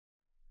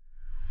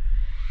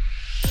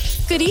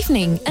Good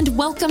evening, and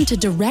welcome to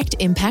Direct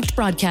Impact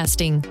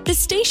Broadcasting, the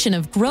station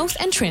of growth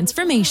and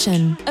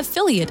transformation.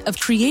 Affiliate of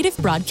Creative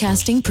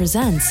Broadcasting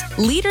presents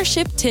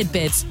Leadership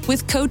Tidbits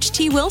with Coach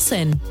T.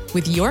 Wilson,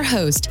 with your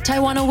host,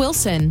 Taiwana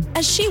Wilson,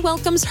 as she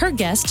welcomes her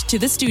guest to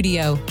the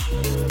studio.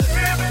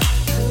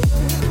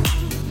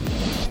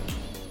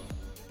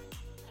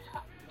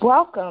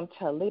 Welcome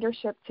to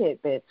Leadership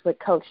Tidbits with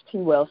Coach T.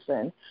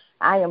 Wilson.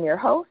 I am your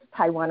host,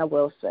 Taiwana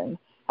Wilson.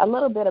 A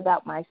little bit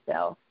about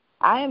myself.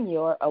 I am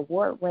your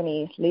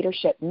award-winning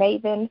leadership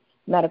maven,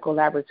 medical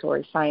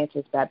laboratory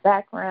scientist by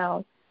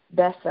background,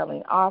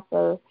 best-selling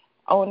author,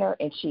 owner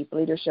and chief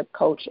leadership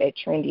coach at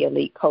Trendy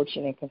Elite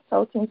Coaching and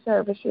Consulting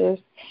Services,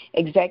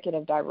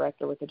 executive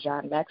director with the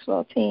John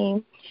Maxwell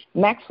team,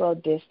 Maxwell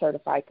DISC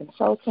certified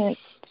consultant,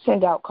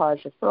 Send Out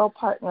Cards referral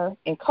partner,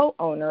 and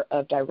co-owner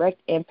of Direct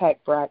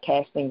Impact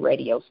Broadcasting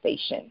radio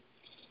station.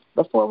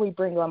 Before we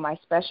bring on my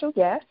special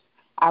guest,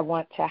 I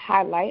want to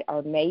highlight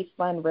our May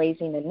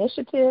fundraising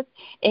initiative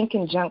in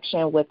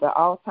conjunction with the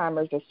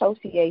Alzheimer's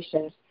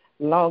Association's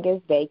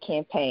Longest Day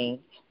campaign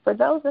for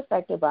those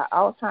affected by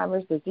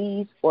Alzheimer's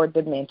disease or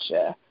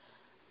dementia.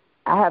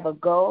 I have a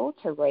goal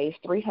to raise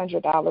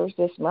 $300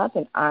 this month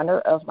in honor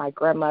of my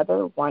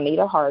grandmother,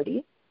 Juanita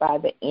Hardy, by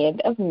the end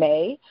of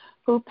May,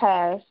 who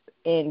passed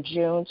in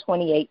June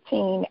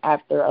 2018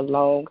 after a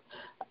long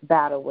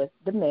battle with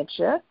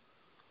dementia.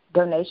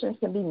 Donations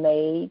can be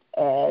made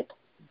at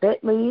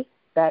bit.ly/TE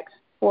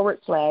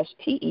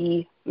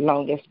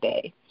Longest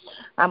Day.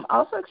 I'm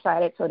also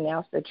excited to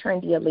announce the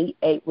Trendy Elite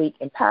 8-week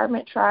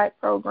Empowerment Tribe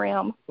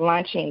program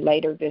launching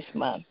later this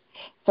month.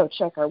 So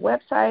check our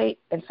website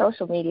and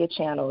social media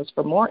channels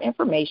for more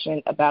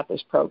information about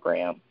this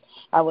program.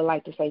 I would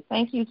like to say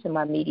thank you to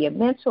my media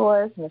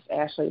mentors, Ms.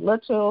 Ashley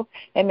Little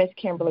and Ms.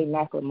 Kimberly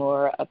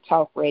McLemore of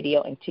Talk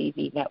Radio and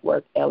TV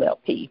Network,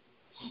 LLP.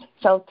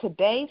 So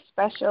today's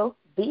special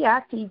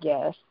VIP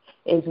guest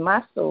is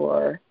my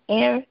soar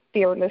and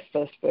fearless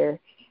sister,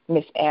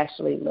 Miss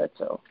Ashley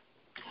Little.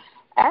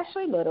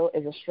 Ashley Little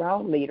is a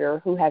strong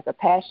leader who has a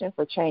passion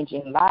for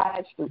changing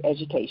lives through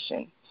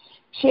education.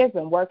 She has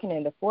been working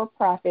in the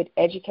for-profit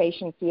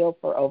education field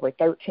for over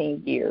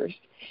 13 years.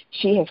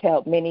 She has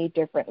held many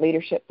different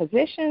leadership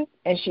positions,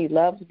 and she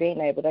loves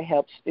being able to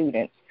help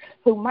students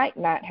who might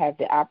not have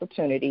the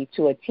opportunity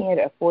to attend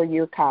a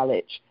four-year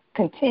college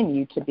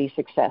continue to be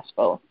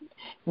successful.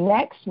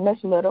 Next,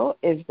 Ms. Little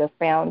is the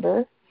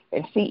founder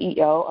and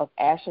CEO of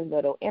Ashley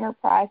Little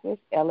Enterprises,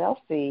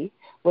 LLC,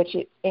 which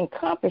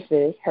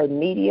encompasses her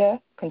media,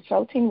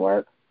 consulting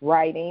work,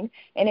 writing,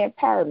 and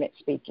empowerment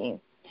speaking.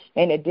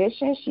 In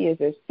addition, she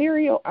is a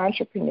serial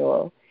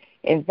entrepreneur,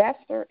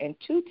 investor, and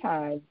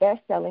two-time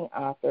best-selling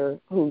author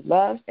who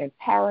loves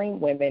empowering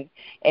women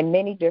in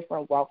many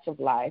different walks of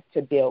life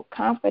to build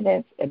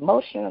confidence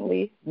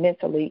emotionally,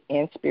 mentally,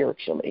 and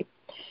spiritually.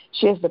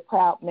 She is the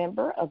proud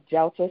member of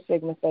Delta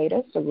Sigma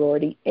Theta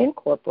Sorority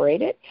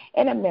Incorporated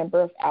and a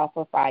member of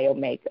Alpha Phi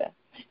Omega.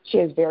 She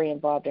is very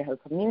involved in her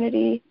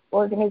community,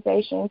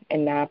 organizations,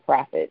 and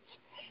nonprofits.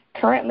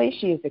 Currently,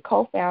 she is the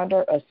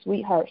co-founder of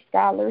Sweetheart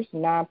Scholars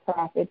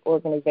nonprofit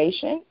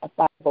organization, a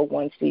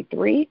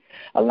 501c3,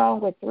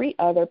 along with three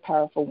other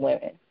powerful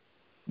women.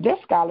 This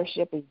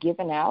scholarship is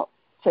given out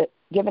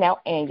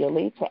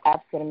annually to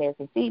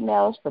African-American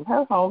females from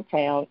her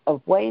hometown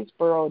of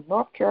Wadesboro,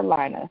 North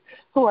Carolina,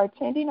 who are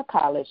attending a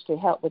college to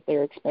help with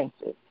their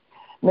expenses.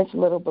 Ms.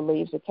 Little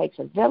believes it takes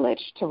a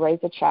village to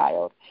raise a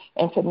child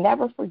and to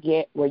never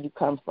forget where you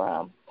come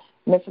from.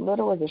 Ms.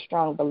 Little is a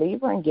strong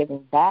believer in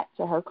giving back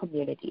to her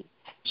community.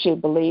 She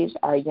believes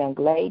our young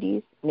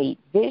ladies need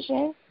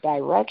vision,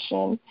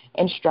 direction,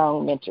 and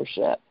strong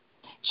mentorship.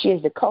 She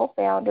is the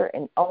co-founder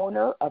and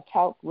owner of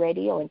Talk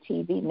Radio and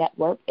TV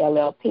Network,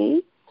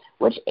 LLP,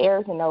 which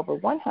airs in over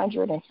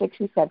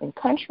 167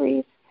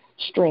 countries,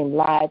 streamed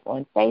live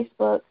on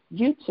Facebook,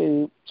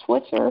 YouTube,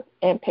 Twitter,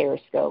 and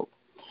Periscope,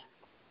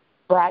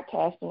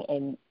 broadcasting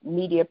and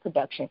media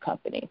production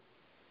company.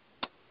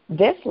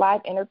 This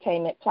live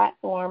entertainment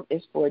platform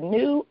is for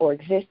new or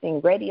existing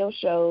radio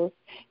shows,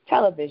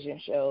 television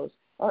shows,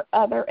 or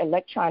other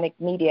electronic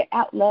media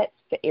outlets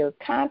to air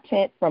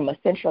content from a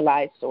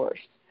centralized source.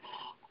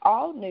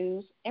 All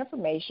news,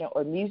 information,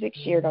 or music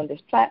shared on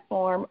this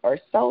platform are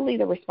solely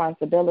the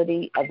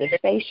responsibility of the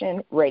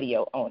station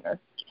radio owner.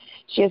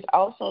 She is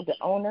also the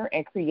owner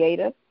and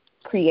creator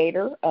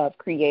of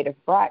Creative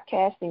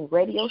Broadcasting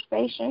Radio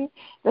Station,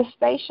 the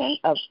station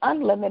of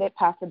unlimited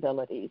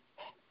possibilities,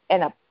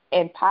 and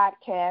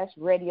podcast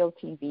radio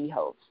TV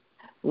host.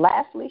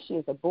 Lastly, she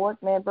is a board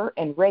member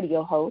and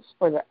radio host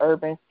for the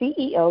Urban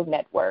CEO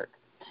Network.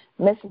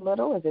 Ms.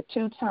 Little is a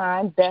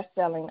two-time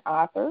best-selling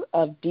author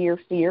of Dear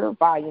Fear,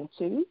 Volume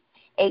 2,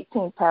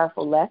 18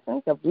 Powerful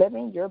Lessons of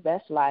Living Your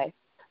Best Life,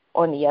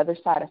 On the Other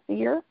Side of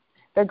Fear,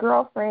 The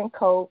Girlfriend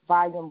Code,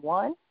 Volume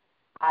 1,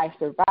 I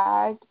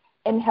Survived,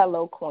 and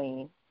Hello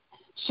Queen.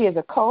 She is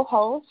a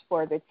co-host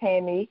for the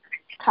Tammy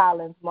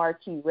Collins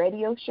Marquee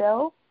Radio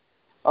Show,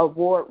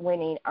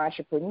 award-winning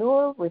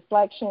entrepreneur,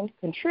 reflection,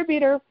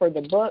 contributor for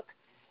the book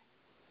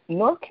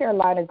North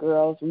Carolina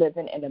Girls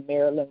Living in a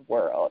Maryland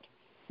World.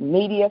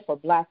 media for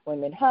Black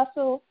Women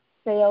Hustle,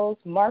 sales,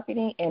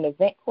 marketing, and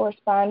event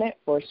correspondent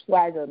for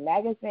Swagger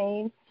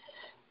Magazine,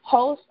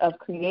 host of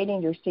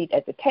Creating Your Seat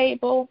at the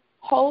Table,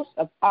 host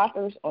of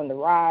Authors on the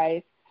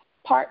Rise,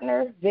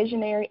 partner,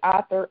 visionary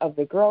author of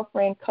The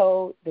Girlfriend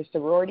Code, the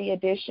Sorority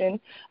Edition,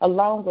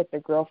 along with the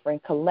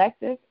Girlfriend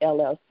Collective,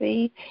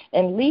 LLC,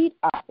 and lead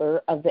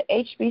author of the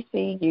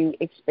HBCU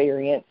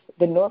Experience,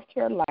 the North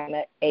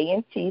Carolina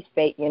A&T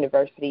State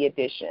University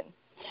Edition.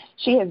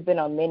 She has been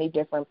on many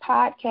different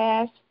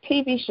podcasts,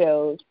 TV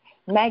shows,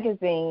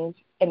 magazines,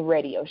 and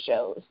radio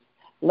shows.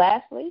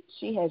 Lastly,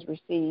 she has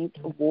received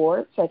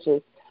awards such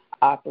as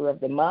Author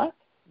of the Month,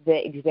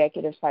 the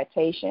Executive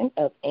Citation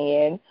of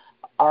Anne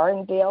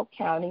Arundel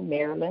County,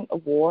 Maryland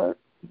Award,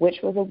 which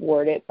was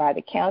awarded by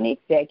the county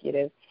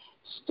executive,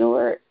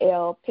 Stuart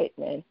L.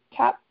 Pittman,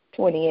 Top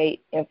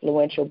 28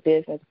 Influential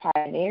Business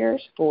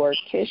Pioneers for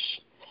Kish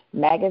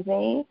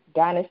Magazine,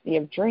 Dynasty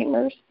of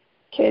Dreamers,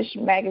 Kish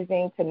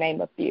Magazine, to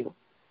name a few.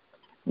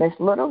 Ms.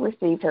 Little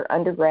received her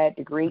undergrad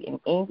degree in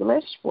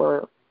English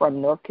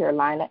from North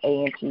Carolina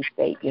A&T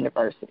State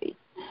University.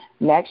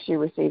 Next, she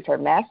received her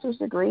master's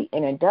degree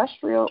in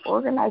industrial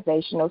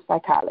organizational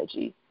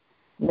psychology.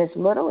 Ms.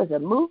 Little is a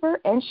mover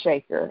and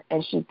shaker,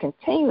 and she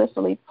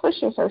continuously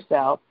pushes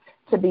herself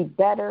to be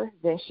better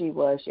than she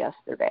was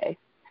yesterday.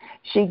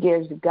 She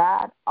gives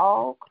God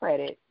all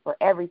credit for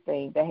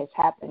everything that has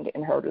happened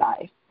in her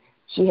life.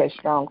 She has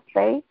strong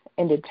faith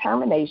and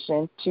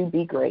determination to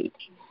be great.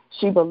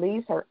 She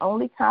believes her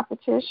only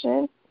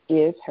competition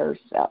is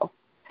herself.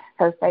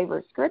 Her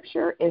favorite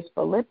scripture is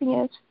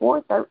Philippians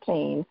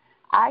 4:13.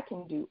 I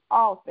can do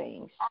all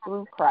things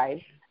through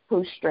Christ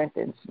who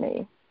strengthens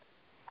me.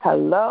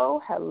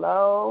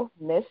 Hello,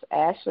 Miss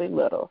Ashley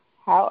Little.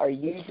 How are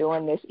you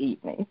doing this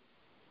evening?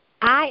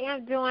 I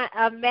am doing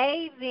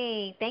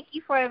amazing. Thank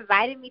you for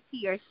inviting me to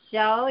your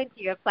show and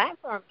to your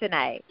platform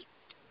tonight.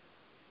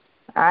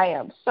 I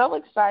am so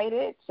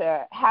excited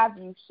to have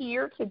you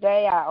here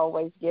today. I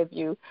always give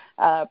you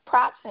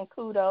props and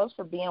kudos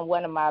for being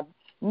one of my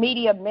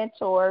media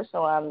mentors,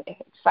 so I'm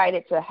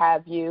excited to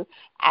have you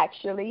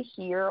actually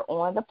here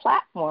on the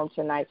platform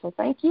tonight, so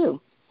thank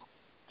you.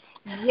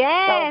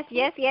 Yes.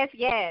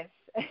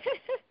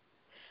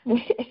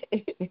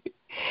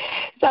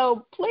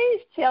 So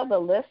please tell the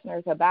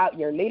listeners about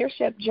your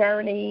leadership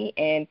journey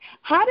and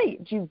how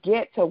did you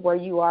get to where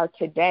you are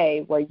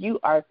today, where you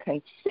are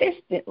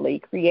consistently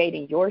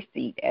creating your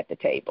seat at the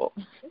table.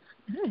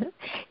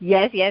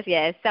 Yes.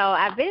 So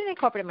I've been in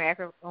corporate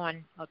America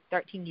on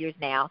 13 years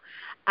now.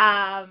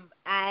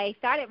 I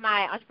started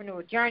my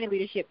entrepreneurial journey,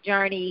 leadership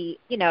journey,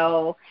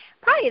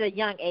 probably at a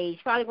young age,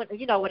 probably when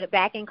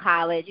back in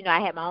college, I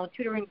had my own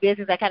tutoring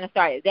business. I kind of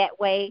started that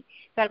way,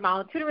 started my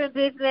own tutoring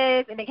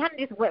business, and it kind of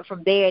just went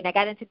from there. And I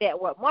got into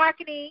network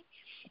marketing,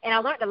 and I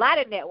learned a lot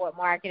of network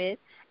marketing.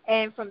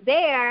 And from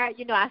there, I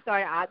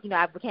started,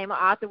 I became an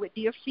author with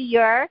Dear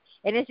Fear,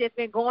 and it's just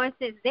been going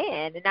since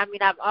then. And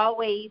I've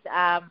always,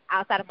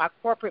 outside of my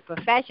corporate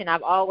profession,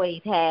 I've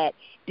always had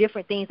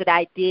different things that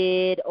I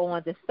did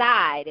on the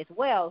side as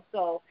well.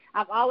 So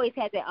I've always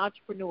had that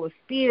entrepreneurial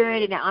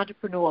spirit and that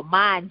entrepreneurial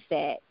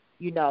mindset,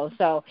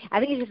 So I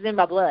think it's just in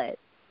my blood.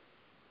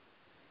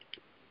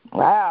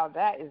 Wow,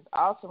 that is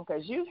awesome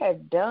because you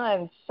have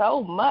done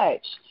so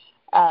much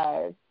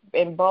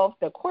in both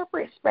the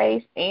corporate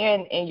space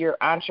and in your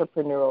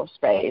entrepreneurial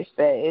space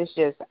that is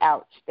just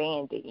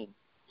outstanding.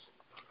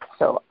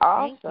 So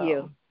awesome. Thank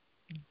you.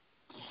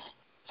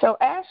 So,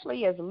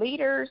 Ashley, as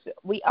leaders,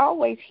 we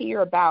always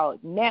hear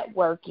about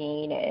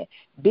networking and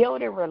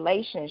building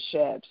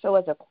relationships. So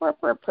as a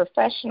corporate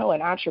professional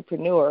and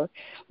entrepreneur,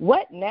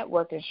 what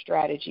networking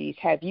strategies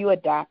have you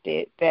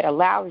adopted that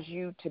allows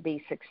you to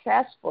be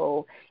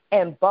successful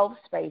in both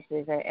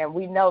spaces? And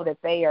we know that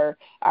they are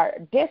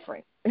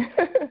different.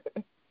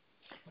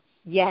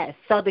 Yes.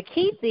 So the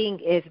key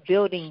thing is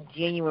building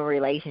genuine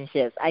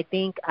relationships. I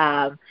think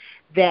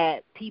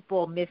that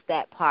people miss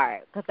that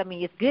part because,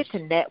 it's good to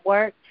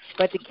network,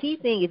 but the key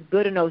thing is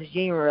building those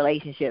genuine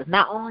relationships,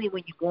 not only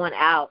when you're going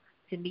out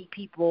to meet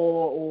people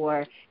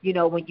or,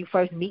 when you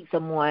first meet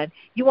someone,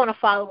 you want to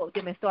follow up with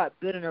them and start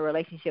building a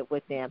relationship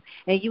with them.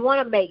 And you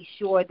want to make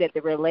sure that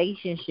the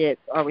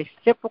relationships are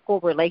reciprocal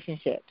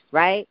relationships,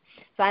 right?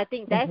 So I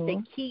think that's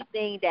the key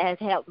thing that has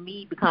helped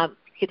me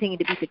continue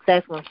to be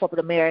successful in corporate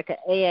America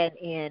and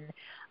in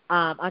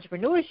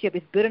entrepreneurship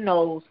is building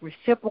those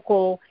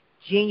reciprocal,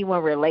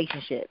 genuine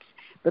relationships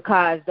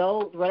because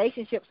those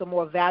relationships are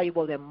more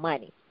valuable than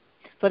money.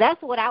 So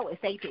that's what I would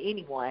say to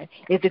anyone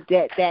is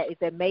that is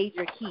a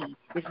major key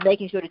is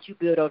making sure that you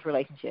build those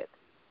relationships.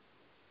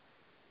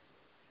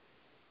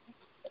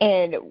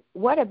 And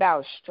what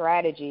about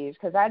strategies?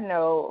 Because I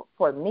know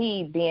for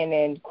me, being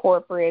in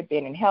corporate,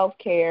 being in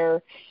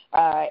healthcare,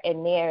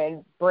 and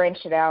then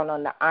branching out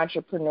on the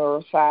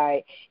entrepreneurial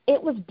side,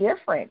 it was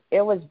different.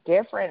 It was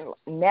different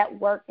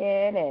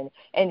networking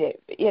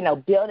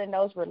and building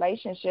those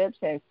relationships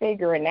and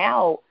figuring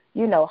out,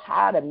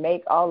 how to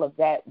make all of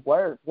that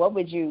work. What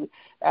would you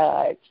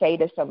say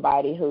to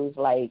somebody who's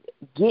like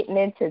getting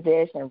into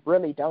this and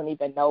really don't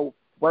even know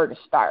where to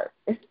start?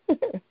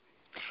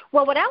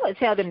 Well, what I would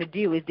tell them to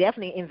do is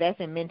definitely invest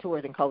in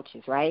mentors and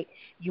coaches, right?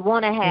 You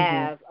want to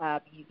have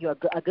you're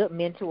a good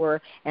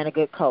mentor and a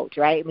good coach,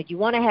 right? But you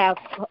want to have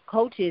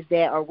coaches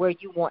that are where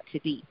you want to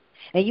be.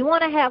 And you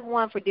want to have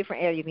one for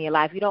different areas in your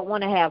life. You don't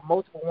want to have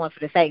multiple ones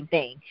for the same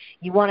thing.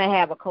 You want to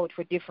have a coach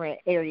for different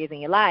areas in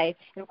your life.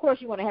 And, of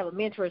course, you want to have a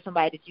mentor,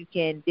 somebody that you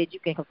can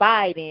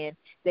confide in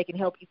that can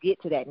help you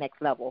get to that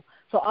next level.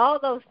 So all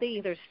those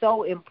things are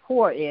so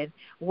important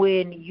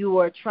when you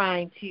are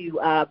trying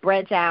to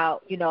branch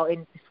out,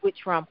 and switch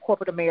from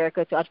corporate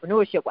America to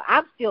entrepreneurship. Well,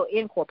 I'm still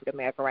in corporate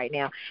America right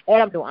now,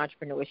 and I'm doing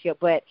entrepreneurship.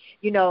 But,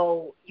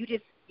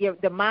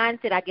 the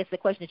mindset, I guess the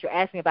question that you're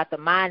asking about the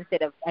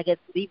mindset of, I guess,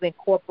 leaving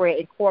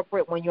corporate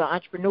when you're an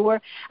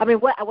entrepreneur. I mean,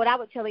 what I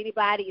would tell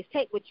anybody is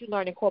take what you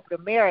learned in corporate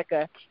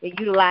America and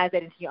utilize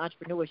that into your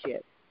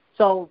entrepreneurship.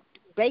 So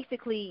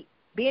basically,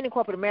 being in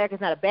corporate America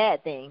is not a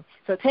bad thing.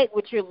 So take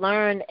what you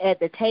learned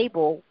at the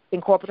table in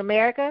corporate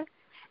America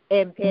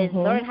and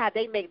learn how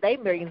they make their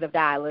millions of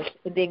dollars,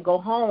 and then go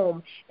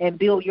home and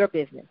build your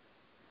business.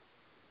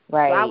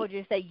 Right. So I would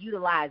just say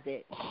utilize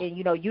it, and,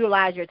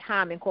 utilize your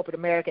time in corporate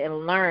America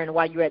and learn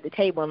while you're at the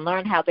table and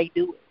learn how they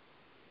do it.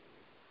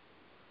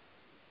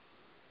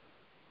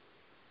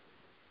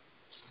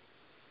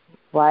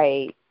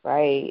 Right.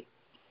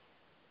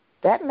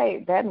 That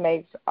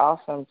makes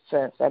awesome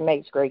sense. That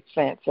makes great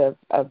sense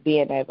of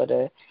being able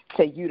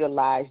to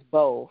utilize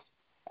both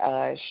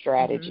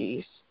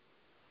strategies.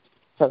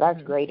 So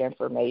that's great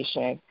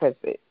information, because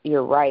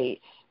you're right.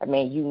 I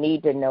mean, you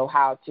need to know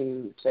how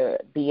to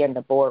be in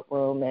the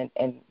boardroom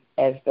and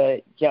as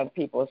the young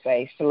people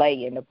say,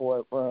 slay in the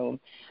boardroom,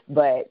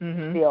 but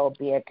still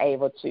being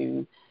able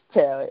to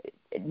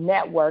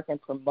network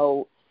and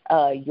promote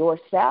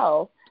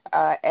yourself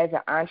as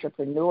an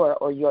entrepreneur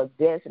or your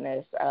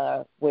business,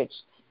 which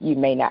you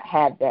may not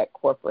have that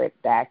corporate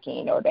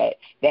backing or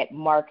that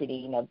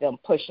marketing of them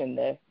pushing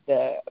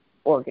the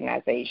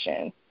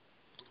organization.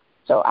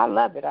 So I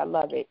love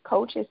it.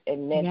 Coaches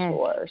and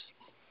mentors.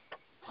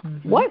 Yes.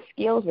 What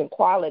skills and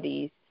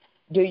qualities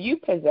do you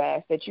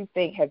possess that you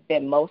think have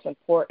been most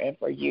important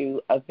for you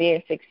of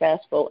being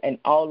successful in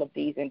all of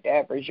these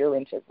endeavors? You're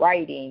into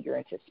writing, you're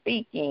into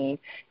speaking,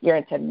 you're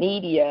into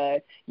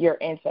media, you're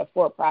into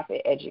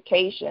for-profit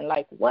education.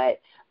 Like what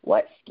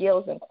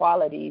skills and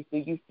qualities do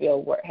you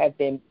feel have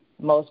been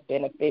most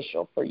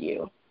beneficial for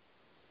you?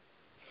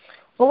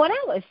 Well, what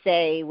I would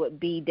say would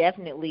be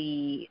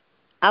definitely,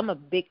 I'm a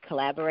big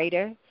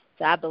collaborator,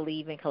 so I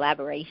believe in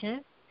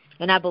collaboration.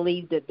 And I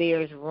believe that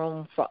there's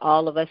room for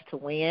all of us to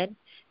win.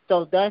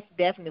 So that's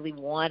definitely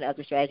one of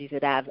the strategies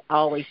that I've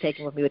always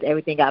taken with me with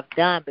everything I've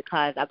done,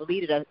 because I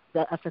believe that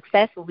a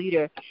successful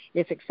leader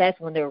is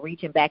successful when they're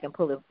reaching back and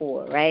pulling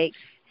forward, right?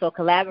 So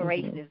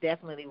collaboration is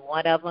definitely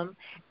one of them.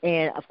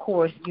 And, of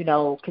course,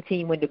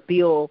 continuing to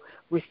build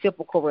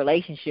reciprocal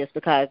relationships,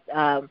 because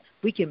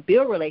we can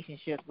build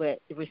relationships, but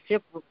you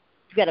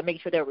got to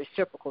make sure they're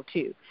reciprocal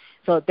too.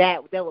 So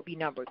that would be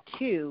number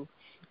two.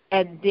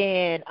 And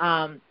then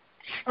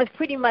it's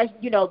pretty much,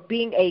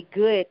 being a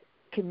good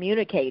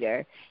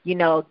communicator,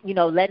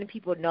 letting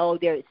people know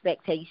their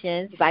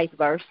expectations, vice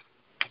versa,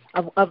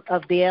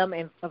 of them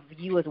and of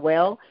you as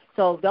well.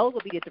 So those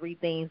would be the three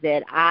things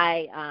that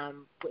I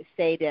would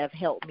say that have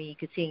helped me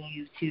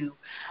continue to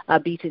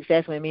be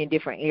successful in many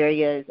different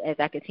areas as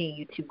I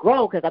continue to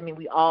grow, because,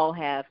 we all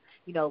have,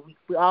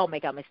 we all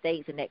make our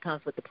mistakes, and that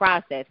comes with the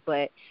process.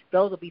 But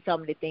those would be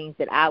some of the things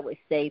that I would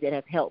say that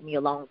have helped me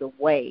along the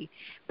way.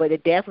 But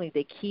definitely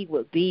the key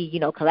would be,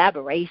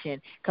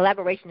 collaboration.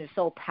 Collaboration is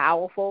so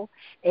powerful.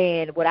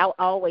 And what I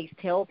always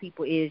tell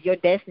people is your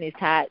destiny is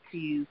tied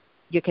to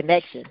your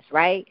connections,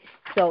 right?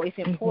 So it's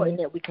important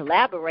that we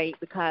collaborate,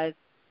 because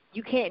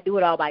you can't do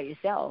it all by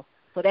yourself.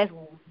 So that's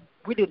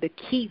really the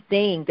key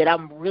thing that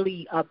I'm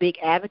really a big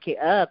advocate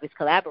of, is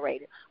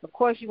collaborating. Of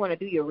course, you want to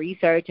do your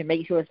research and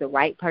make sure it's the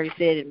right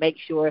person, and make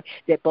sure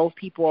that both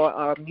people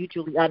are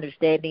mutually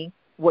understanding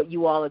what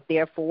you all are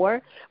there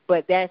for.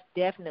 But that's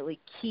definitely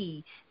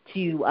key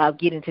to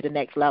getting to the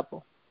next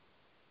level.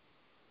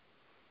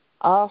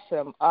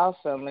 Awesome.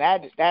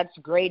 That's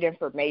great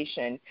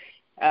information.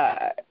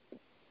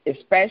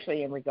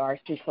 Especially in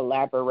regards to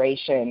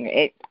collaboration.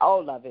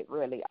 All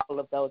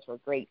of those were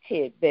great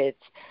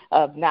tidbits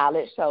of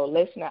knowledge. So,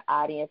 listener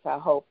audience, I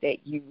hope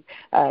that you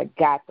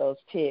got those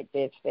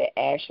tidbits that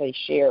Ashley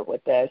shared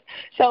with us.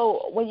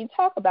 So, when you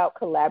talk about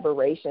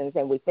collaborations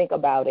and we think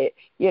about it,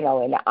 in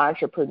the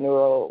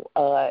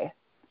entrepreneurial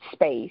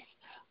space,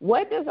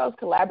 what does those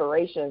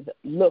collaborations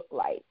look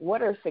like?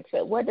 What does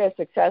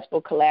successful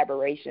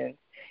collaborations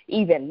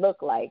even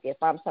look like? If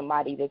I'm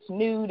somebody that's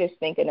new, that's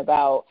thinking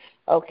about,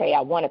 okay, I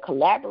want to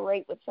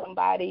collaborate with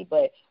somebody,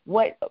 but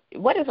what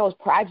does those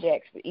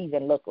projects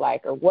even look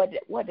like, or what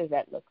does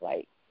that look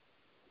like?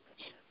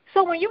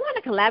 So when you want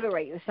to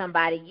collaborate with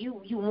somebody,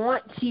 you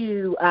want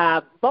to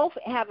both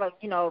have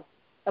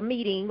a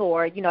meeting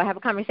or, have a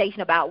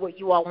conversation about what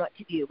you all want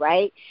to do,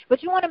 right?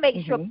 But you want to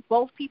make sure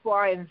both people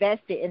are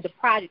invested in the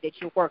project that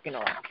you're working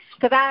on.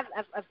 Because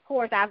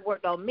I've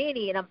worked on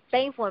many, and I'm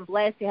thankful and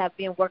blessed to have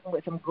been working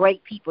with some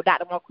great people,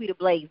 Dr. Marquita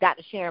Blaze,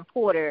 Dr. Sharon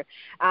Porter.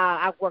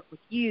 I've worked with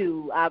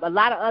you, a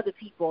lot of other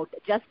people,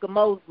 Jessica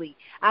Mosley.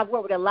 I've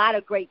worked with a lot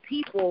of great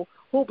people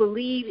who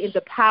believe in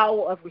the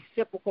power of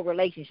reciprocal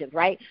relationships,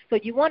 right? So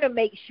you want to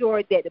make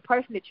sure that the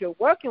person that you're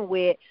working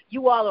with,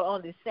 you all are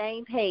on the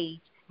same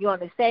page, you're on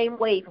the same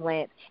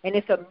wavelength, and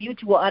it's a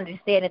mutual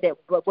understanding that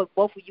what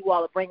both of you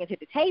all are bringing to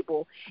the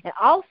table, and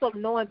also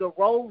knowing the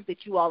roles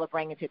that you all are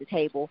bringing to the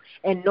table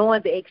and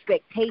knowing the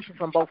expectations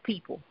from both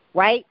people,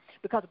 right?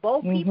 Because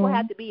both people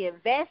have to be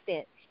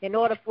invested in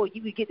order for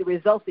you to get the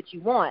results that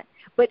you want.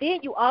 But then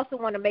you also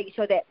want to make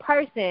sure that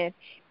person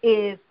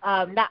is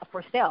not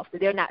for self, that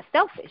they're not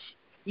selfish.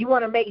 You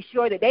want to make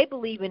sure that they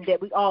believe in that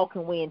we all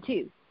can win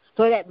too.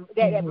 So that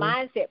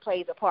mindset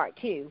plays a part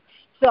too.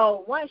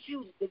 So once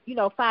you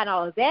find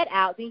all of that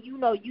out, then you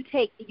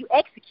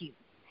execute.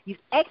 You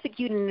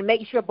executing to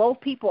make sure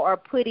both people are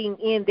putting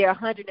in their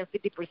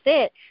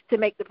 150% to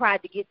make the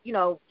project get,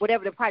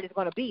 whatever the project is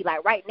going to be.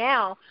 Like right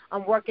now,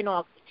 I'm working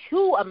on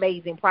 2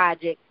 amazing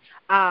projects.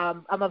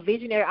 I'm a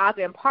visionary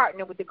author and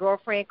partner with the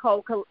Girlfriend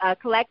Code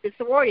Collective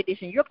Sorority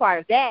Edition. You're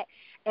part of that.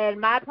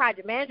 And my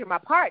project manager, my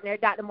partner,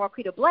 Dr.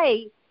 Marquita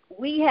Blaze,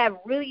 we have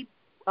really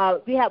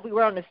we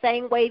were on the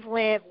same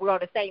wavelength. We're on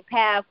the same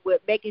path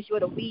with making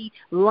sure that we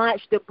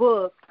launch the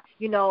book.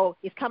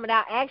 It's coming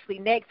out actually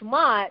next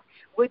month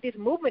with this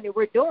movement that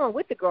we're doing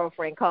with the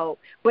Girlfriend Code.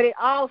 But it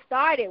all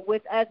started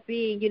with us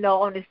being,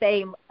 on the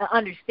same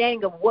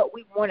understanding of what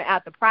we wanted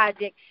out the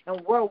project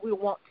and where we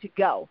want to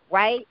go,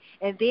 right?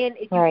 And then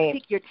you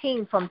pick your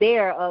team from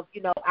there of,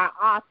 our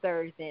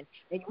authors, and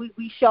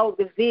we showed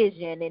the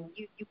vision, and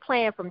you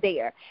plan from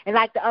there. And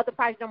like the other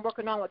project I'm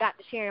working on with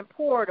Dr. Sharon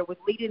Porter, with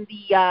leading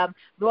the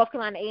North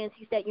Carolina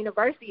A&T State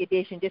University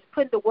edition, just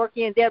putting the work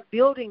in there,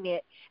 building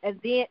it, and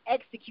then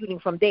executing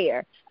from there.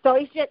 So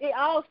it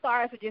all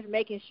starts with just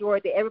making sure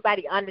that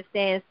everybody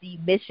understands the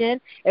mission,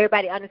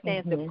 everybody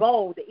understands the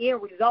goal, the end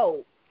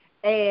result,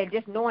 and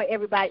just knowing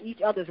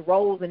each other's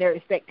roles and their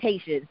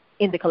expectations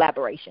in the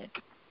collaboration.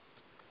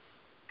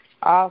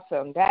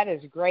 Awesome. That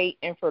is great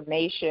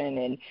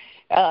information.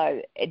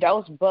 And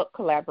those book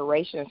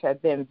collaborations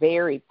have been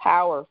very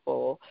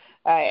powerful.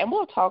 And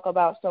we'll talk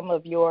about some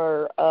of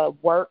your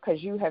work,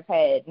 because you have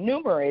had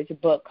numerous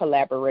book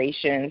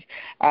collaborations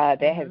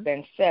that have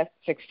been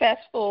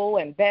successful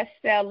and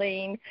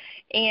best-selling.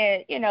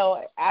 And,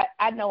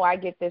 I know I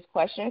get this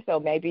question, so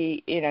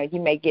maybe,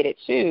 you may get it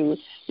too,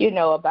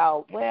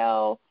 about,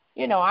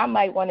 I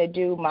might want to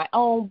do my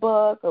own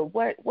book, or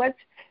what's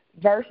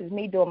versus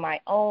me doing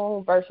my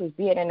own versus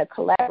being in a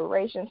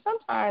collaboration.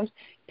 Sometimes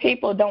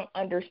people don't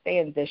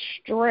understand the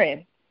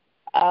strength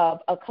of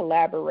a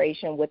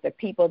collaboration with the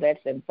people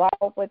that's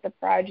involved with the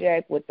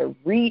project, with the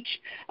reach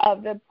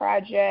of the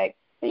project.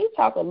 Can you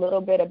talk a little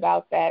bit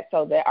about that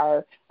so that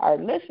our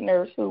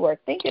listeners who are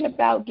thinking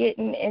about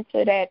getting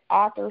into that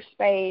author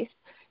space,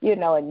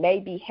 and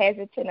maybe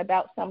hesitant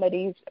about some of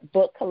these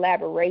book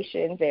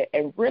collaborations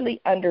and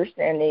really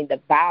understanding the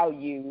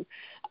value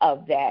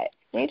of that?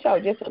 Can you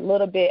talk just a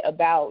little bit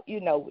about,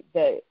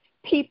 the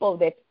people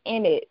that's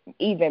in it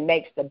even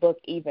makes the book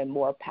even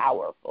more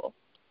powerful?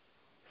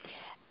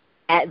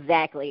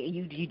 Exactly.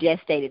 You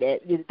just stated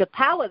it. The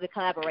power of the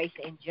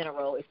collaboration in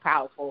general is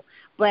powerful.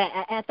 But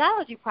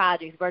anthology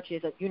projects,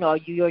 versus,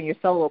 you and your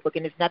solo book,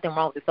 and there's nothing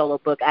wrong with the solo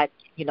book. I,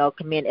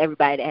 commend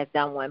everybody that has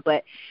done one.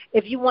 But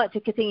if you want to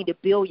continue to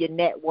build your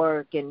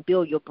network and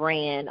build your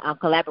brand,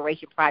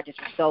 collaboration projects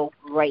are so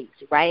great,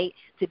 right?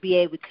 To be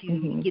able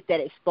to get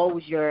that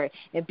exposure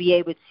and be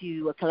able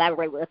to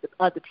collaborate with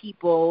other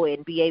people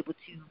and be able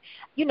to,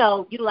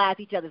 utilize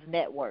each other's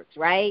networks,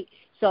 right?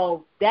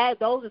 So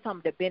those are some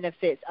of the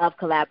benefits of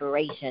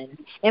collaboration.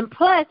 And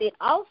plus, it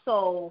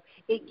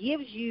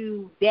gives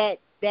you that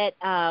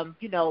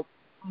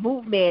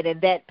movement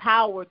and that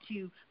power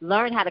to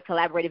learn how to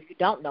collaborate if you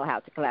don't know how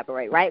to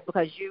collaborate, right?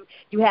 Because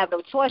you have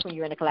no choice when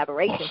you're in a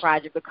collaboration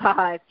project,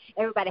 because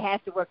everybody has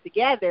to work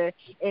together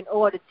in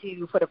order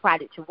for the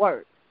project to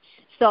work.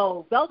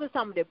 So those are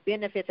some of the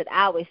benefits that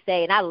I would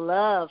say, and I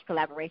love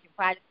collaboration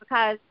projects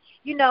because,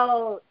 we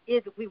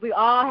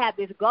all have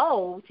this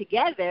goal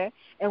together,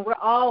 and we're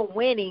all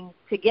winning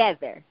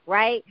together,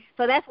 right?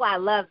 So that's why I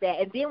love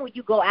that. And then when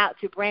you go out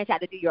to branch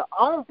out to do your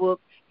own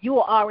book, you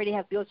will already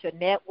have built your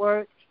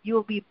network. You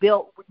will be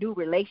built with new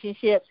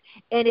relationships,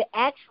 and it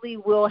actually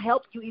will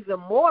help you even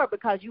more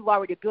because you've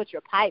already built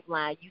your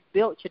pipeline. You've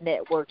built your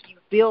network.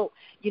 You've built,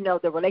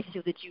 the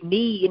relationships that you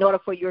need in order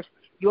for your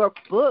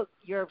book,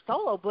 your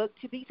solo book,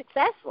 to be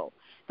successful.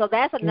 So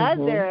that's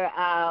another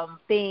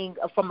thing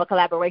from a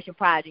collaboration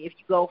project. If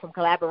you go from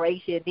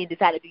collaboration and then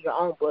decide to do your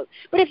own book.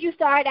 But if you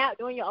start out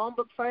doing your own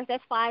book first,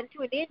 that's fine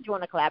too, and then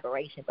join a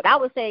collaboration. But I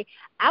would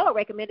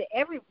recommend that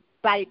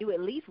everybody do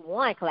at least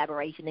one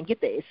collaboration and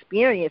get the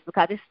experience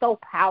because it's so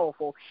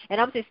powerful.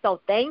 And I'm just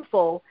so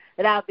thankful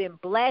that I've been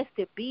blessed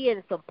to be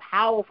in some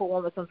powerful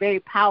women, some very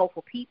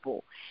powerful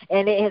people.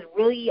 And it has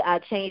really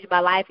changed my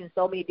life in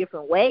so many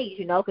different ways,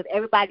 because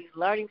everybody's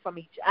learning from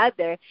each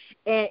other,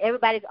 and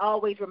everybody's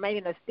always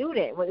remaining a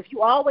student. Well, if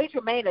you always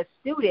remain a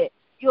student,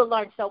 you'll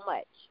learn so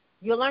much.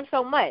 You'll learn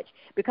so much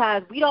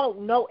because we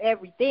don't know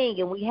everything,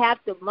 and we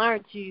have to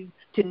learn to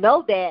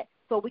know that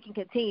so we can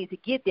continue to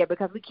get there,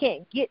 because we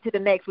can't get to the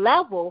next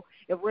level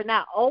if we're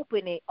not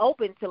open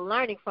to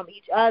learning from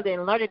each other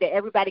and learning that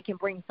everybody can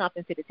bring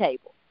something to the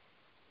table.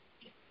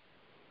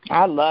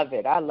 I love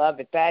it.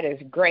 That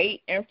is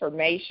great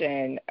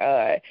information.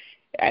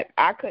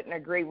 I couldn't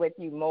agree with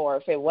you more.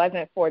 If it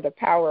wasn't for the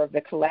power of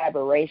the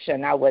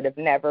collaboration, I would have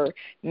never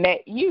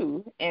met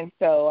you. And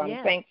so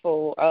I'm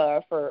thankful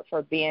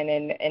for being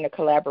in a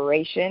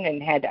collaboration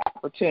and had the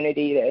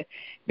opportunity to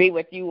be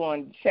with you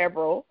on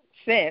several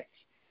since.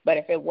 But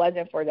if it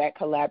wasn't for that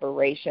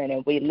collaboration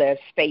and we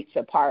lived states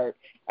apart,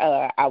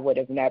 I would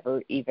have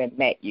never even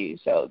met you.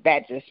 So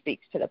that just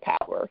speaks to the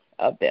power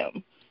of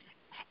them.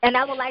 And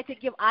I would like to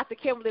give Author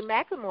Kimberly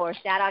McLemore a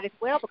shout-out as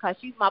well, because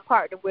she's my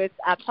partner with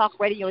Talk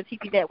Radio and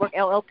TV Network,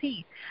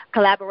 LLP,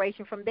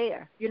 collaboration from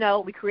there.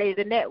 We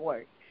created a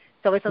network.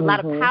 So it's a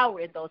lot of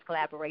power in those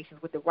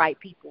collaborations with the right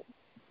people.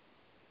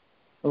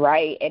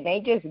 Right, and they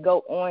just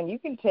go on. You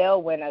can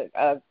tell when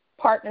a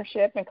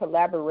partnership and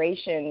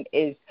collaboration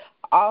is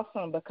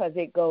awesome because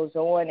it goes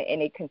on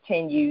and it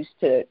continues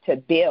to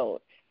build.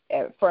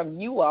 From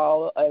you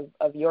all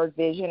of your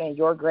vision and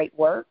your great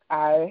work,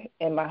 I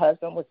and my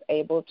husband was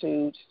able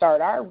to start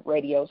our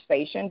radio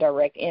station,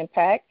 Direct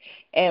Impact,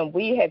 and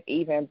we have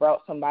even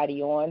brought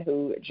somebody on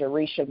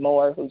Jerisha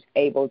Moore, who's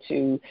able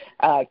to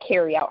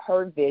carry out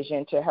her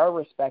vision to her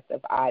respective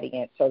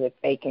audience so that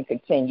they can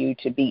continue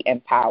to be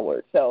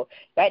empowered. So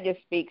that just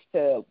speaks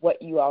to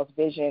what you all's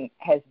vision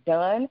has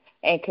done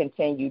and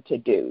continue to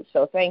do.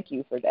 So thank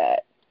you for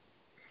that.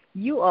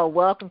 You are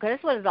welcome, because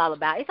that's what it's all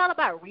about. It's all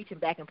about reaching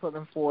back and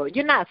pulling forward.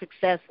 You're not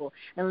successful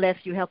unless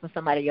you're helping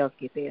somebody else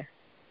get there.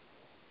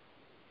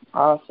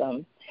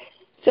 Awesome.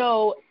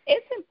 So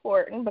it's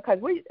important because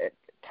we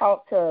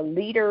talk to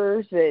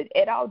leaders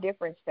at all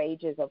different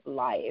stages of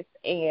life,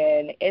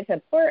 and it's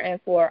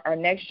important for our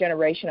next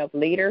generation of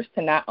leaders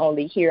to not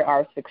only hear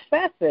our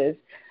successes,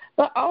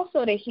 but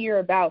also to hear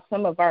about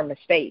some of our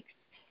mistakes.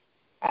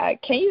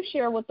 Can you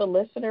share with the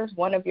listeners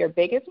one of your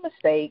biggest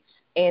mistakes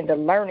and the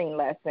learning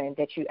lesson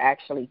that you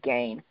actually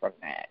gained from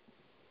that?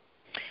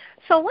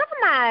 So one of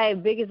my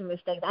biggest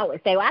mistakes, I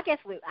would say,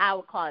 I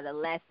would call it a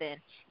lesson,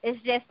 is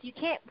just you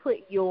can't put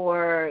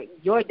your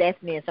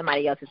destiny in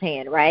somebody else's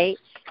hand, right?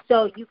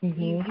 So you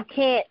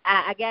can't,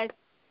 I guess,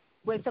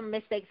 with some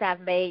mistakes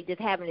I've made,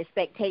 just having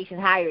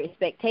higher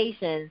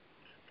expectations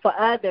for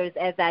others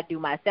as I do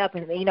myself.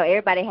 And,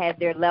 everybody has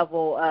their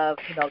level of,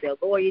 their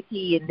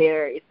loyalty and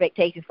their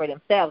expectations for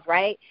themselves,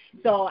 right?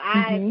 So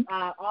I've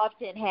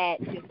often had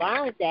to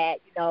learn that,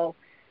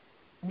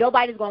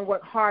 nobody's going to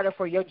work harder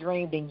for your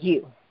dream than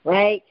you,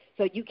 right?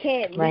 So you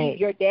can't leave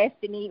your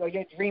destiny or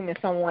your dream in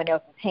someone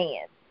else's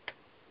hands.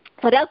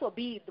 So that's what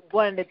be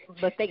one of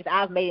the mistakes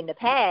I've made in the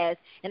past,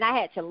 and I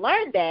had to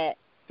learn that.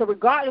 So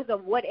regardless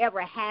of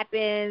whatever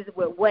happens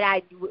with what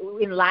I do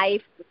in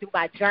life, through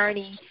my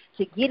journey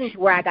to getting to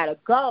where I got to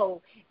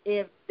go,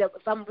 if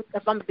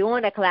I'm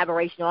doing a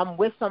collaboration or I'm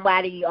with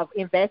somebody of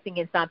investing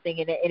in something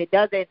and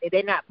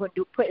they're not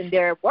putting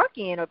their work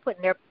in or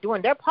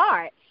doing their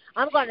part,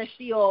 I'm going to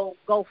still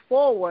go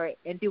forward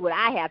and do what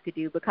I have to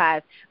do,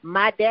 because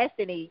my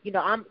destiny,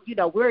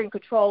 we're in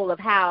control of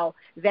how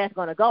that's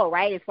going to go,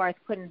 right, as far as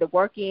putting the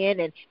work in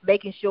and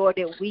making sure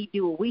that we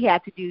do what we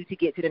have to do to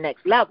get to the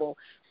next level.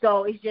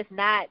 So it's just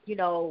not,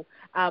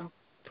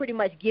 pretty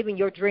much giving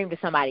your dream to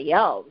somebody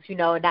else, and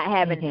not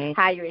having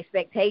higher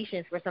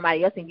expectations for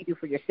somebody else than you do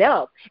for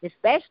yourself,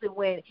 especially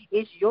when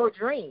it's your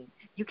dream.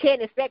 You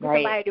can't expect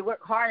somebody to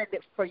work harder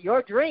for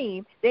your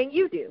dream than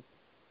you do.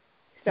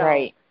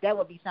 So that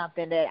would be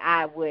something that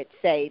I would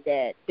say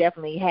that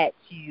definitely had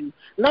to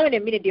learn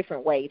in many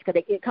different ways,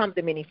 because it comes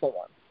in many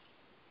forms.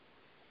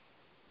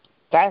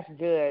 That's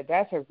good.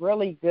 That's a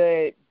really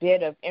good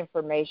bit of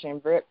information,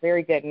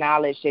 very good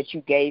knowledge that you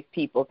gave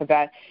people, because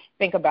I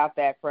think about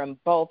that from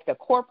both the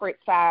corporate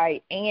side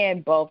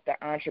and both the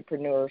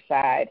entrepreneur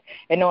side.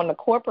 And on the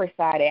corporate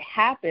side, it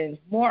happens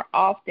more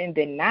often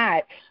than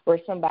not where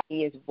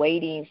somebody is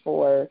waiting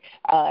for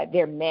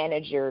their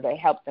manager to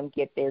help them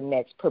get their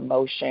next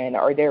promotion,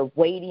 or they're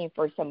waiting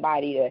for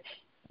somebody to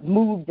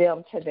move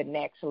them to the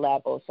next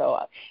level.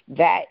 So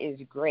that is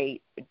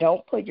great.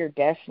 Don't put your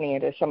destiny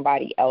into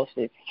somebody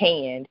else's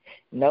hand.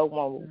 No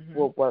one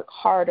will work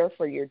harder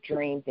for your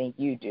dreams than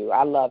you do.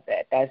 I love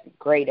that. That's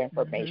great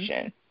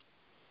information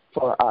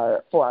for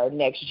our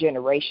next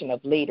generation of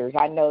leaders.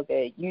 I know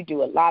that you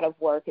do a lot of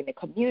work in the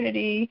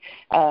community,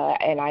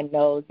 and I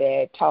know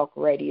that Talk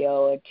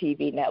Radio and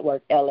TV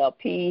Network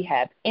LLP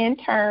have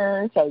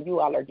interns, so you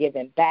all are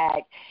giving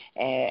back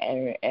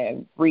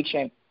and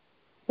reaching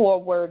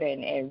forward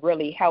and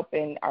really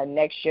helping our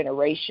next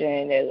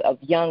generation of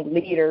young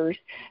leaders.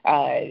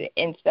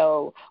 And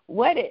so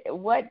what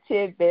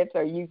tidbits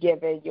are you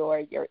giving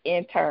your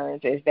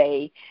interns as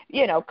they,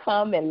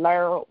 come and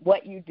learn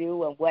what you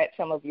do and what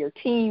some of your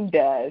team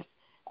does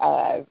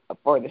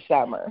for the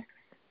summer?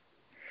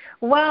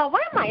 Well,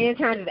 one of my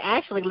interns is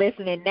actually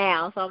listening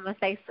now, so I'm going to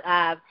say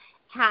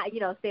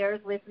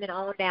Sarah's listening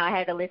on now. I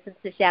had to listen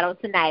to Shadow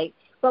tonight.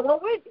 But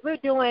what we're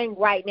doing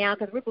right now,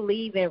 because we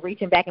believe in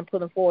reaching back and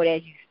pulling forward,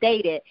 as you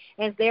stated,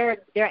 and they're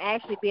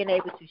actually being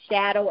able to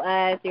shadow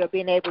us. They're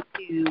being able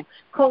to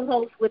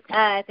co-host with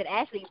us and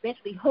actually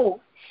eventually host.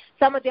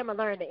 Some of them are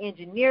learning the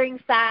engineering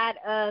side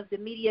of the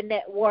media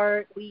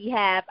network.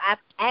 I've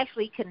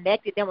actually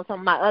connected them with some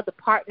of my other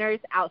partners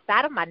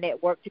outside of my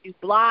network to do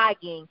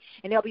blogging,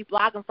 and they'll be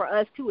blogging for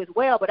us too as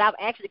well. But I've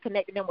actually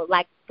connected them with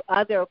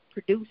other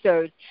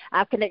producers.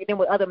 I've connected them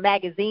with other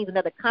magazines and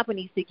other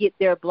companies to get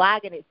their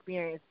blogging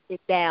experience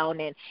down,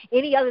 and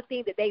any other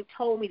thing that they've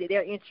told me that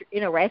they're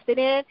interested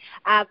in.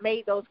 I've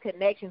made those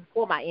connections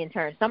for my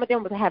interns. Some of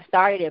them have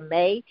started in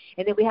May,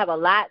 and then we have a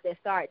lot that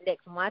start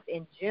next month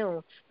in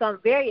June. So I'm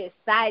very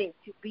excited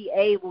to be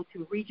able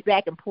to reach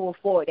back and pull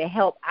forward to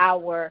help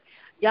our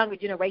younger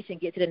generation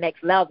get to the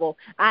next level.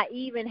 I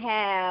even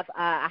have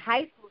a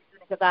high school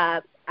student,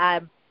 because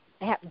I'm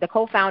the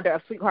co-founder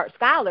of Sweetheart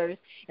Scholars,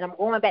 and I'm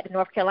going back to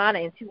North Carolina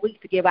in 2 weeks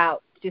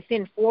to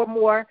send 4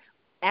 more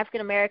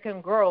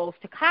African-American girls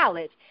to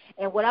college.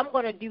 And what I'm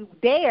going to do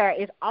there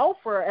is I'm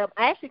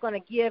actually going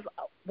to give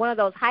one of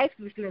those high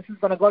school students who's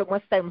going to go to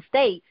Winston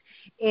State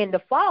in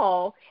the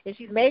fall, and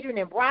she's majoring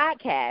in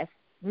broadcast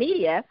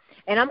media,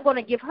 and I'm going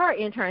to give her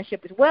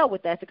internship as well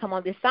with us to come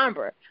on this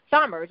summer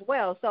as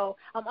well. So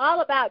I'm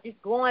all about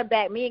just going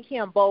back, me and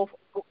Kim both,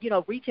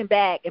 reaching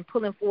back and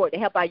pulling forward to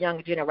help our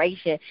younger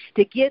generation,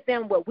 to give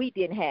them what we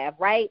didn't have,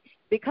 right?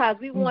 Because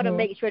we want to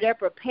make sure they're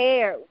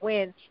prepared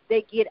when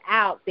they get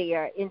out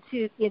there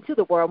into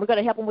the world. We're going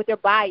to help them with their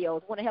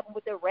bios. We want to help them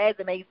with their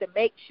resumes to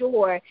make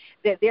sure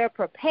that they're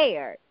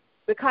prepared,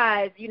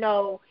 because,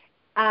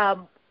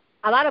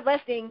 a lot of us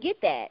didn't get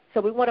that.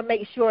 So we want to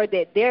make sure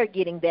that they're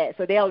getting that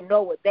so they'll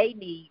know what they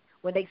need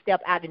when they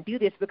step out and do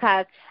this,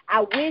 because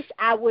I wish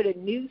I would have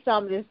knew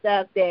some of the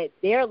stuff that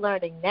they're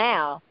learning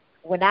now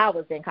when I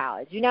was in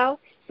college,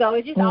 So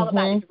it's just all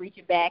about just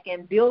reaching back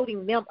and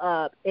building them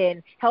up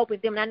and helping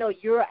them. And I know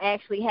you're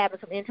actually having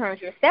some interns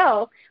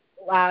yourself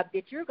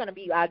that you're going to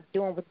be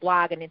doing with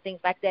blogging and things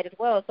like that as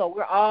well. So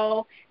we're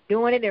all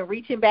doing it and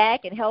reaching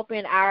back and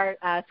helping our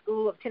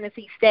school of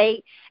Tennessee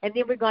State. And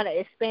then we're going to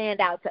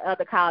expand out to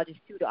other colleges,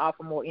 too, to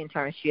offer more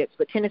internships.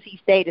 But Tennessee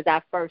State is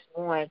our first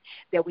one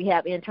that we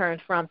have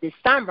interns from this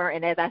summer.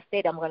 And as I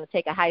said, I'm going to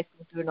take a high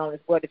school student on as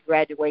well that's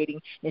graduating,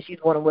 and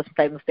she's going to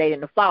Winston State in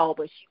the fall.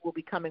 But she will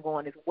be coming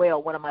on as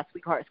well, one of my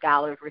Sweetheart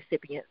Scholars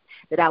recipients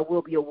that I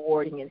will be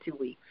awarding in 2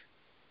 weeks.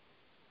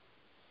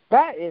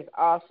 That is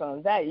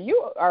awesome. That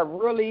you are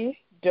really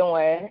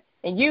doing,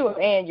 and you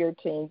and your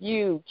team,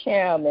 you,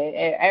 Kim,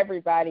 and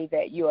everybody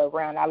that you're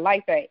around. I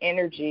like that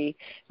energy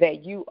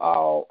that you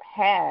all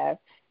have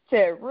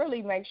to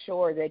really make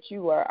sure that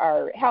you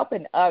are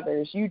helping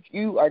others.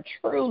 You are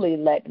truly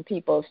letting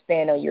people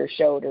stand on your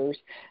shoulders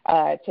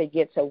to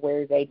get to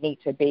where they need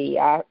to be.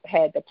 I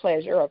had the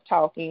pleasure of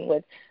talking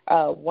with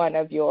one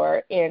of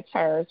your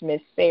interns,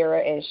 Miss Sarah,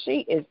 and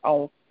she is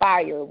on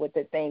fire with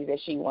the things that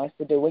she wants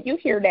to do. When you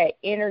hear that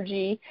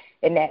energy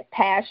and that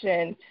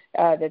passion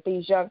that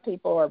these young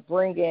people are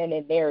bringing,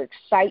 and their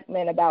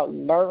excitement about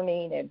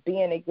learning and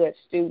being a good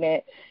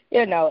student,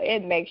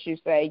 it makes you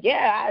say,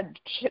 yeah,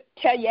 I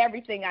tell you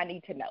everything I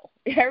need to know,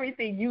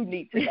 everything you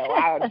need to know.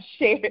 I'll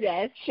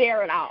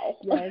share it all.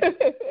 Yes.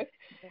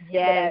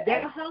 Yes,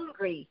 they're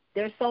hungry.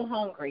 They're so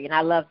hungry, and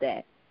I love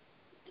that.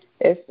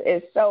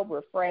 It's so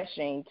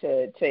refreshing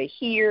to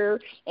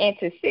hear and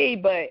to see,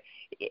 but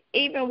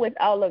even with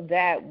all of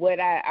that, what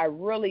I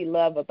really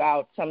love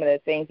about some of the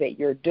things that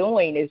you're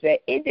doing is that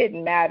it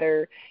didn't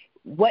matter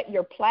what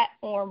your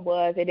platform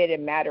was. It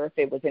didn't matter if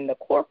it was in the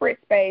corporate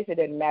space. It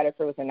didn't matter if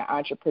it was in the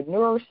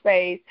entrepreneur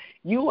space.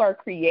 You are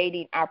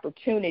creating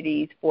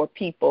opportunities for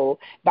people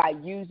by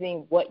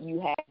using what you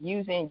have,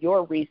 using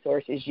your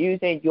resources,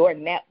 using your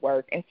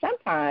network. And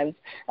sometimes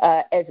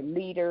as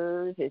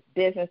leaders, as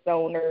business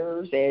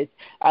owners, as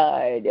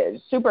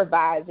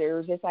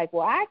supervisors, it's like,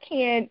 well, I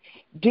can't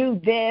do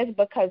this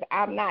because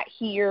I'm not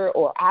here,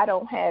 or I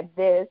don't have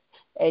this.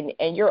 And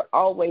you're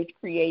always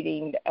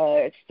creating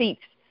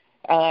seats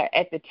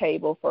at the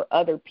table for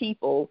other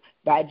people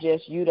by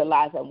just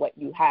utilizing what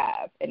you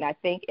have. And I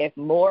think if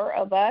more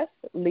of us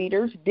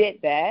leaders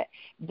did that,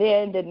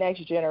 then the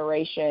next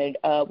generation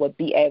would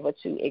be able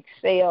to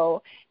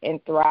excel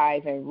and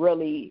thrive and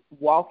really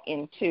walk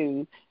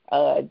into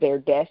their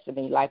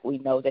destiny like we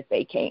know that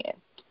they can.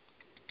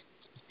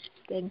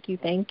 Thank you.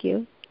 Thank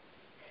you.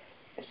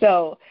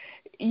 So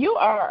you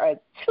are a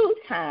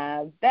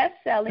 2-time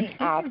best-selling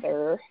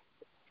author.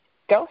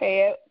 Go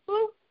ahead.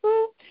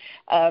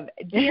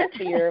 Dear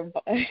Fear.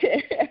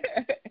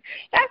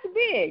 That's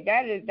big.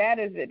 That is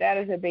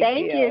a big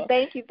deal.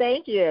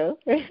 Thank you.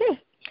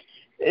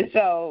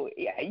 So,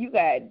 yeah, you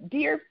got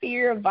Dear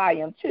Fear,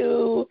 Volume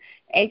 2,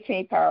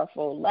 18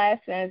 Powerful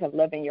Lessons of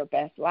Living Your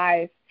Best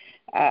Life.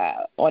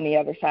 On the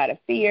Other Side of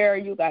Fear,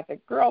 you got The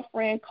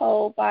Girlfriend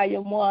Code,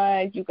 Volume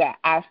 1. You got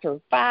I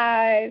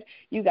Survived.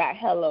 You got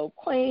Hello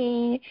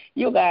Queen.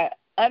 You got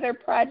other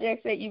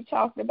projects that you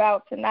talked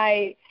about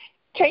tonight.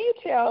 Can you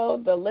tell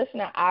the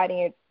listener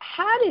audience,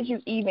 how did you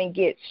even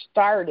get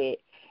started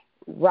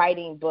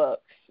writing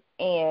books,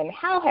 and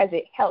how has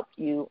it helped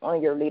you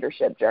on your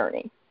leadership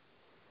journey?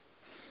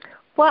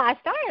 Well, I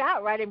started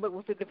out writing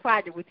books with the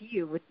project with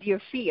you, with Dear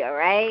Fear,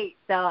 right?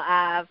 So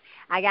I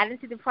got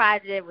into the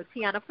project with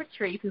Tiana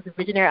Patrice, who's the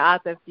visionary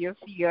author of Dear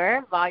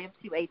Fear, Volume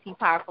 2, 18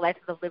 Powerful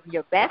Lessons of Living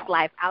Your Best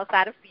Life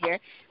Outside of Fear.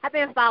 I've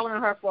been following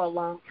her for a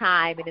long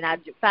time, and then I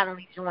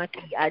finally joined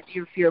the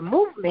Dear Fear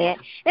movement,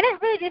 and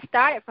it really just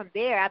started from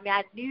there. I mean,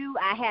 I knew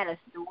I had a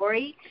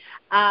story,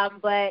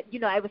 but,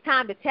 it was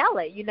time to tell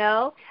it,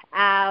 So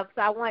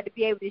I wanted to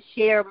be able to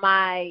share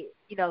my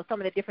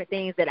some of the different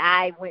things that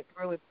I went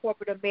through in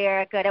corporate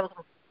America. That was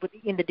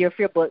in the Dear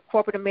Fear book,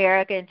 corporate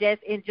America, and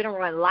just in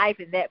general in life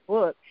in that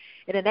book.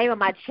 And the name of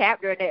my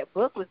chapter in that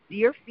book was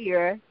Dear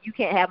Fear, You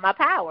Can't Have My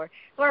Power.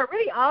 So it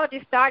really all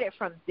just started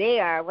from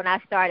there when I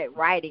started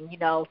writing,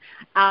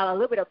 a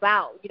little bit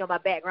about, my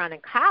background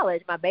in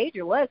college. My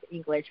major was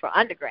English for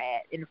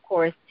undergrad, and, of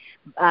course,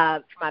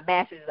 for my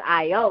master's is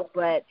IO.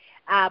 But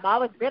I've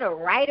always been a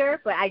writer,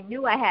 but I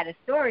knew I had a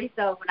story.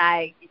 So when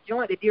I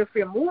joined the Dear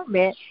Fear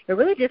movement, it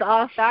really just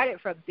all started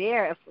from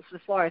there as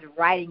far as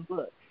writing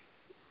books.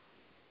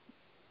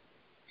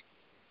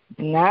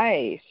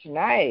 Nice.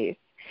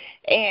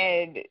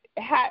 And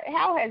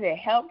how has it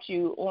helped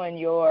you on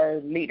your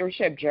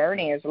leadership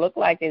journey? It's looked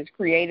like it's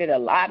created a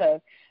lot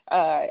of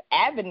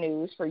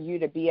avenues for you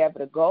to be able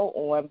to go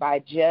on by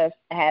just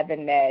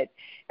having that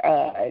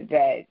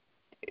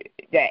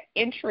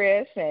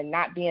interest and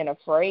not being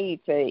afraid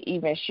to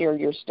even share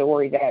your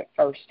story that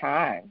first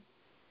time.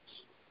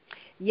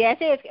 Yes,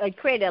 it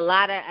created a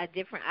lot of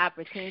different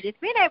opportunities.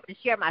 Being able to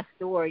share my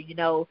story,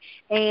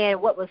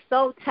 and what was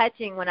so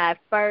touching when I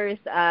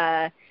first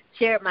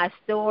shared my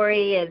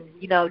story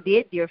and,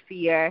 did Dear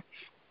Fear,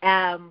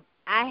 I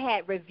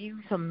had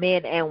reviews from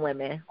men and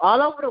women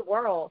all over the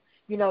world,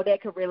 that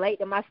could relate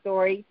to my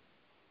story,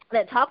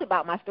 that talked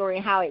about my story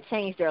and how it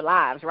changed their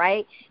lives,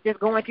 right? Just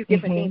going through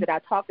different things that I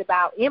talked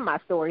about in my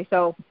story.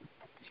 So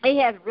it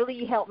has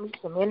really helped me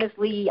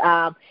tremendously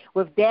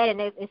with that,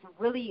 and it's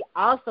really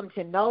awesome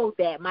to know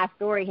that my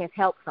story has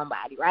helped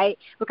somebody, right?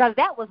 Because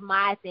that was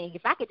my thing.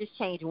 If I could just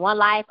change one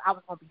life, I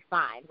was going to be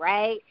fine,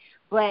 right?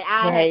 But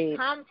I have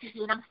come to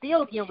see, and I'm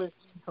still getting reviews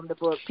from the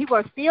book. People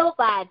are still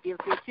buying Dear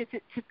Fear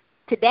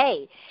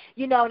today.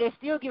 They're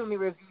still giving me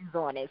reviews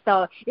on it.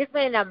 So it's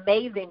been an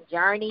amazing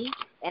journey,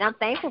 and I'm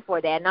thankful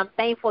for that. And I'm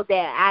thankful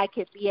that I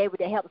could be able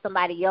to help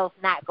somebody else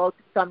not go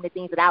through some of the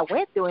things that I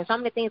went through. And some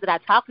of the things that I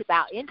talked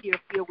about in Dear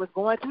Fear was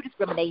going through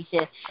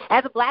discrimination.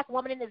 As a black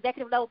woman in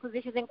executive level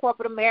positions in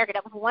corporate America,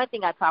 that was one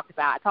thing I talked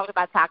about. I talked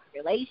about toxic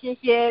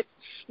relationships.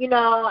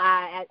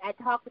 I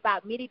talked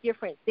about many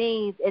different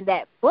things in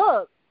that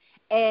book.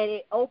 And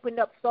it opened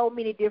up so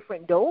many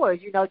different doors,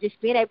 just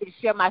being able to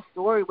share my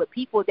story with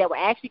people that were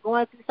actually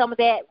going through some of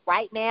that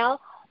right now,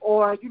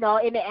 or,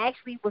 and it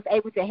actually was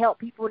able to help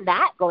people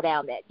not go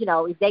down that.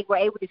 If they were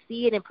able to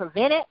see it and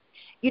prevent it,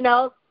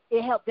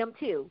 it helped them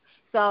too.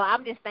 So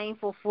I'm just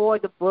thankful for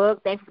the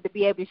book, thankful to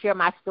be able to share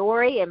my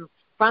story. And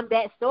from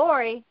that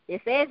story,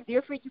 it says,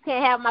 Dear Fear, You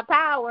Can't Have My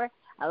Power.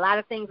 A lot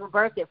of things were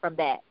birthed from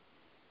that.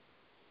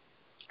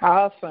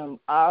 Awesome.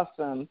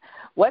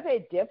 Was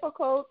it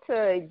difficult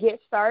to get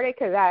started?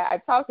 Because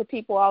I talk to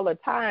people all the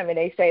time, and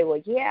they say,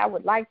 well, yeah, I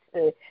would like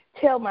to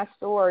tell my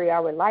story. I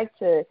would like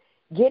to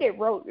get it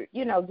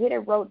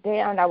wrote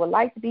down. I would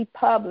like to be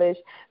published.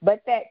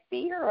 But that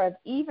fear of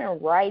even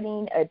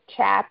writing a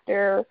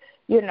chapter,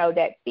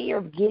 that fear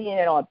of getting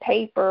it on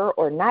paper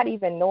or not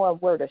even knowing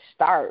where to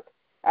start,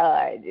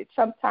 it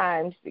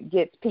sometimes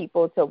gets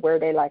people to where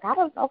they're like, I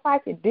don't know if I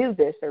could do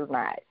this or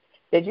not.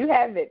 Did you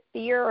have the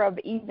fear of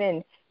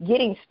even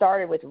getting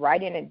started with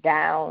writing it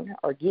down,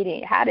 or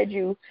how did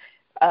you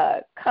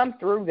come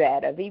through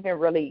that, of even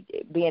really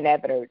being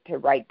able to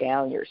write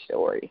down your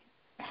story?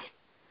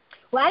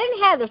 Well, I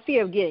didn't have the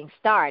fear of getting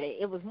started.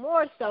 It was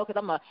more so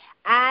because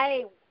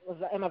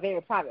I'm a very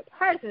private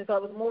person, so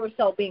it was more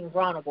so being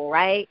vulnerable,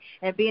 right?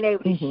 And being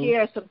able to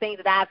share some things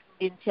that I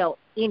didn't tell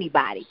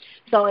anybody.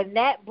 So in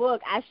that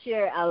book, I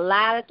shared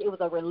it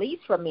was a release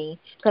for me,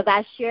 because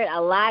I shared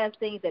a lot of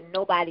things that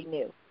nobody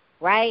knew.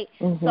 Right?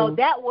 So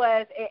that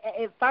was,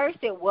 at first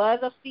it was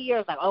a fear.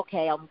 It's like,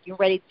 okay, I'm getting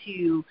ready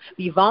to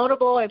be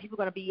vulnerable, and people are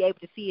going to be able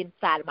to see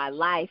inside of my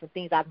life and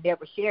things I've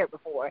never shared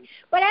before.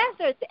 But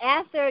after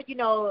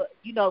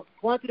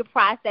going through the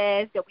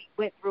process that we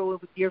went through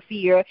with Dear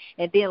Fear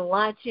and then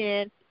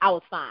launching, I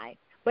was fine.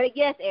 But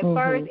yes, at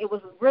first it was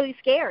really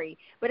scary.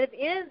 But at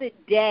the end of the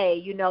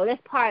day,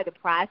 that's part of the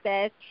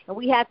process, and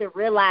we have to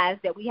realize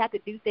that we have to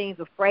do things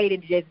afraid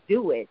and just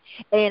do it.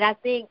 And I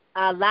think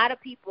a lot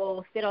of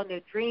people sit on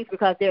their dreams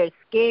because they're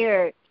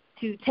scared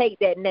to take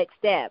that next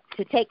step,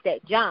 to take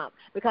that jump,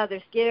 because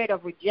they're scared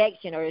of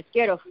rejection or they're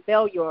scared of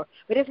failure.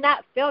 But it's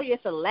not failure,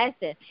 it's a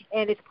lesson,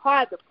 and it's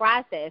part of the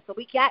process. So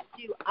we got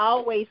to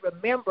always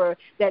remember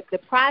that the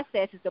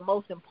process is the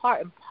most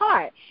important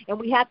part, and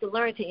we have to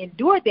learn to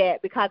endure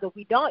that, because if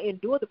we don't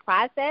endure the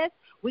process,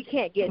 we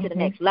can't get to the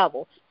next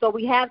level. So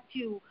we have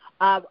to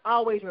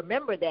always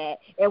remember that.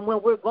 And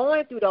when we're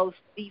going through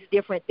these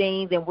different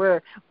things and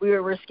we're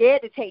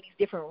scared to take these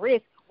different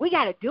risks, we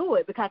got to do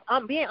it, because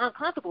being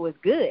uncomfortable is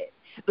good.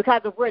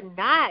 Because if we're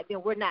not,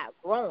 then we're not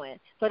growing.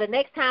 So the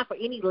next time, for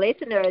any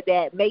listener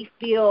that may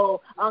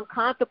feel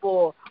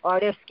uncomfortable or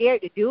they're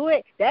scared to do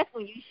it, that's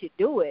when you should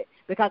do it,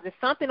 because there's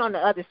something on the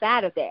other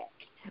side of that.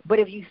 But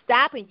if you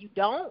stop and you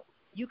don't,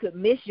 you could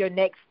miss your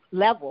next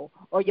level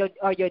or your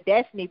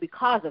destiny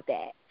because of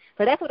that.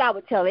 So that's what I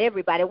would tell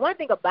everybody. One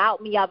thing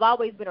about me, I've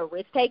always been a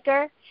risk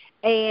taker,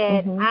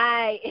 and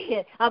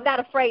I'm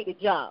not afraid to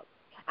jump.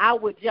 I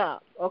would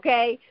jump,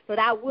 okay? But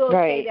I will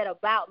say that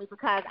about me,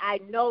 because I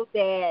know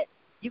that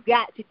you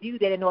got to do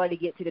that in order to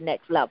get to the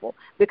next level.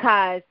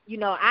 Because,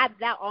 I've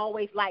not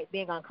always liked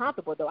being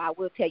uncomfortable, though. I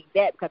will tell you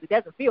that, because it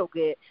doesn't feel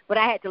good. But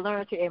I had to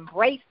learn to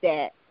embrace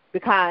that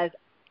because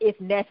it's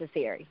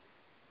necessary.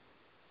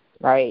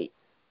 Right.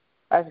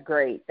 That's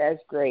great. That's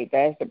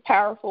the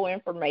powerful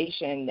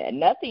information that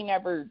nothing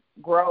ever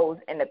grows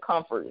in the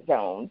comfort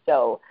zone.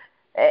 So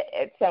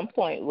at some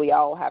point we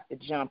all have to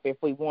jump if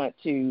we want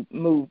to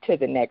move to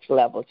the next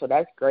level. So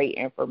that's great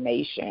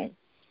information.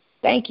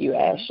 Thank you,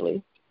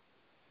 Ashley.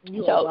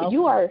 So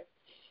you are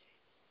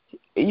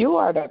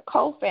the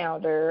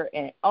co-founder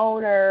and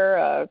owner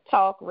of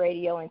Talk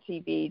Radio and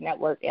TV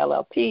Network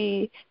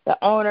LLP,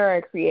 the owner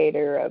and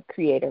creator of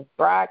Creative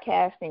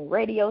Broadcasting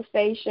Radio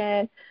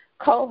Station,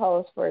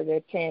 co-host for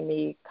the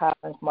Tammy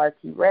Collins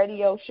Marquee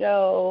Radio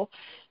Show,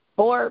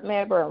 board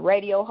member and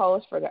radio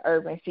host for the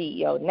Urban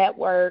CEO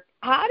Network.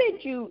 How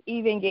did you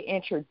even get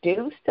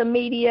introduced to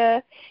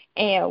media,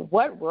 and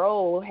what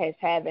role has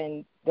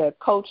having the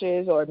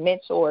coaches or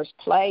mentors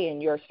play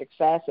in your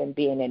success in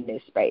being in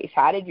this space?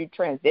 How did you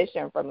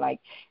transition from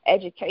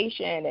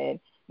education, and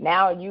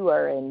now you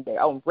are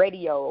on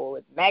radio,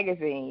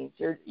 magazines?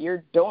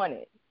 You're doing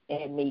it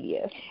in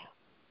media.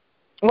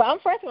 Well, I'm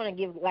first going to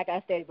give, like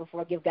I said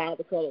before, give God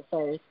the credit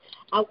first.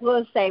 I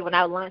will say, when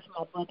I launched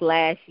my book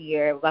last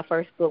year, my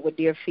first book with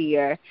Dear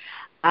Fear,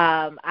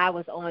 I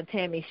was on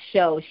Tammy's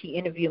show. She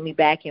interviewed me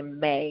back in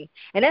May.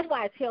 And that's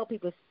why I tell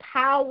people it's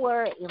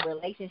power in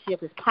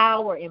relationships, it's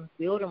power in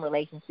building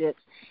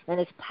relationships, and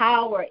it's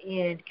power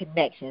in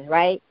connections,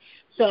 right?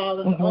 So I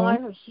was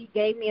on her. She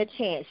gave me a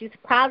chance.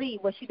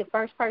 Was she the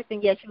first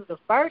person? Yes, she was the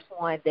first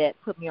one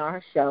that put me on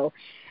her show.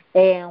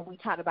 And we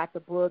talked about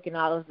the book and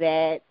all of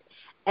that.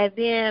 And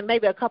then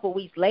maybe a couple of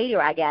weeks later,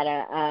 I got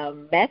a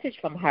message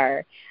from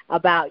her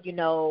about,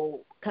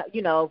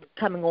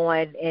 coming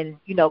on and,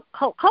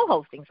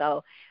 co-hosting.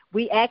 So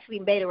we actually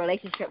made a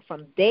relationship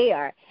from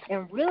there.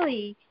 And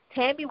really,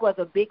 Tammy was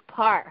a big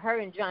part. Her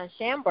and John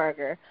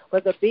Schamberger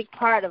was a big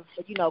part of,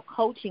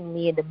 coaching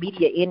me in the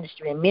media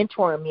industry and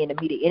mentoring me in the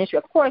media industry.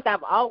 Of course,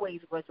 I've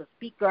always was a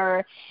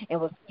speaker and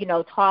was,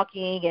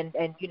 talking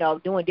and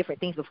doing different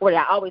things before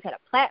that. I always had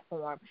a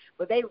platform,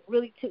 but they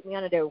really took me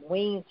under their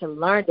wing to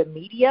learn the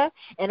media.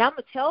 And I'm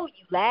going to tell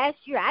you, last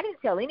year, I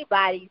didn't tell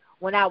anybody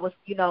when I was,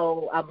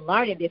 I'm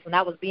learning this, when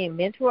I was being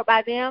mentored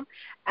by them.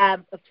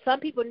 Some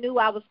people knew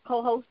I was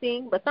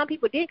co-hosting, but some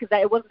people didn't, because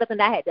it wasn't something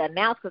that I had to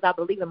announce, because I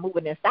believe in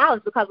moving in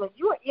silence. Because when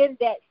you're in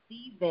that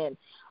season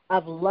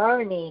of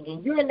learning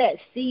and you're in that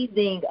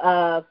season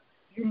of,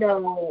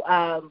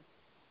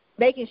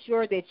 making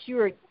sure that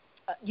you're,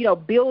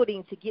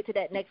 building to get to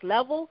that next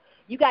level,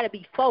 you got to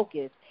be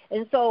focused.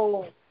 And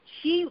so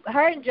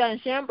her and John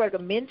Schamberger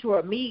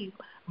mentored me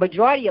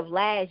majority of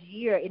last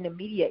year in the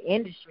media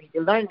industry,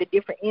 to learn the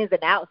different ins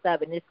and outs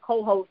of it, and this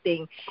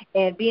co-hosting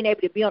and being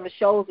able to be on the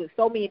shows with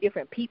so many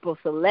different people,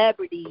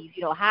 celebrities,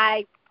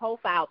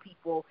 high-profile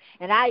people.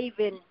 And I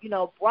even,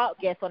 brought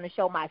guests on the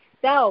show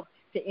myself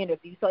to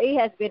interview. So it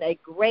has been a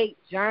great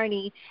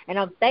journey, and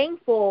I'm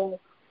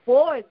thankful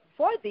for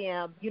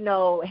them,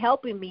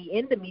 helping me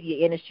in the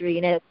media industry,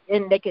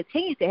 and they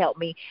continue to help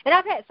me. And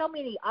I've had so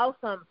many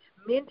awesome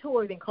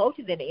mentors and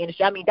coaches in the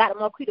industry. I mean, Dr.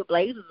 Marquita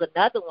Blaze was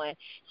another one.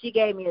 She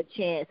gave me a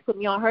chance, put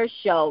me on her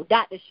show.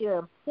 Dr.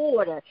 Sharon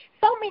Porter.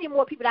 So many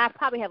more people that I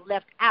probably have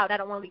left out. I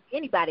don't want to leave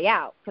anybody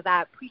out, because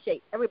I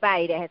appreciate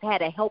everybody that has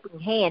had a helping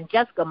hand.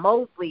 Jessica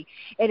Mosley,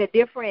 in a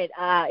different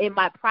in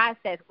my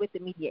process with the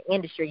media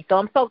industry. So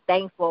I'm so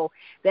thankful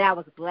that I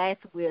was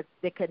blessed with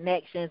the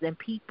connections and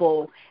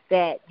people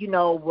that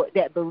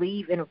that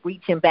believe in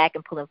reaching back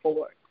and pulling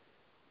forward.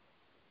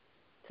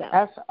 So.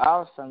 That's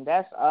awesome.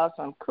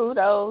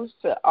 Kudos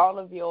to all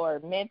of your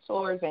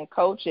mentors and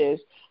coaches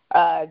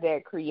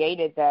that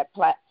created that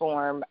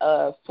platform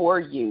for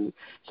you.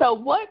 So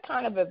what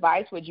kind of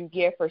advice would you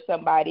give for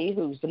somebody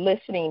who's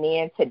listening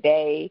in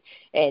today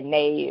and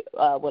they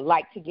would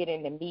like to get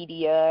into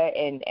media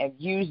and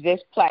use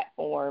this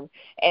platform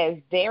as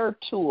their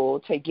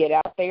tool to get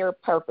out there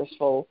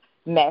purposeful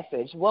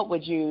message, what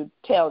would you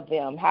tell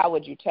them? How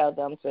would you tell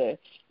them to,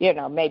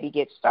 maybe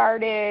get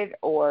started,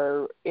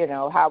 or,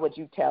 how would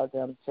you tell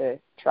them to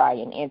try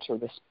and enter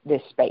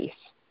this space?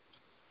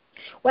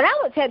 What I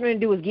would tell them to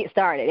do is get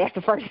started. That's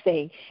the first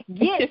thing.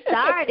 Get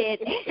started.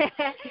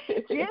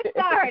 Get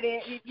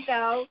started.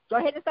 Go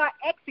ahead and start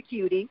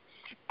executing.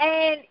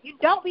 And you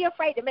don't be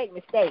afraid to make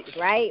mistakes,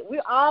 right?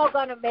 We're all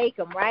going to make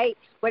them, right?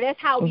 But that's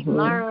how we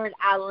learn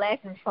our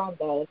lessons from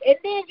those. And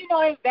then,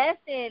 invest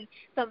in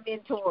some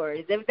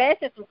mentors,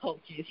 invest in some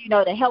coaches,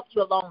 to help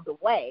you along the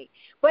way.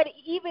 But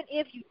even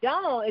if you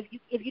don't,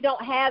 if you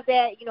don't have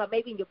that,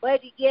 maybe in your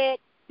budget yet,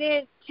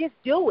 then just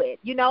do it,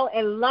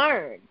 and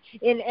learn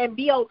and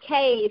be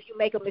okay if you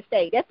make a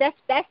mistake.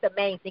 That's the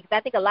main thing. Because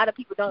I think a lot of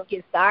people don't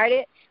get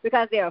started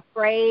because they're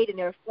afraid, and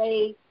they're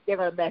afraid they're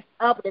going to mess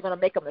up, or they're going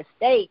to make a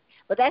mistake.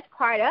 But that's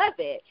part of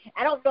it.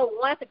 I don't know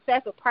one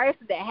successful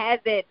person that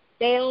hasn't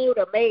failed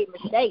or made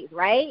mistakes,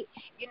 right?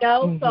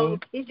 So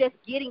it's just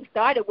getting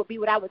started would be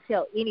what I would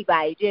tell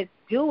anybody. Just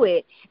do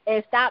it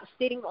and stop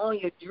sitting on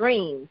your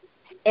dreams.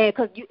 And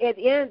because at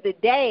the end of the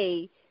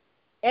day,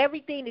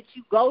 everything that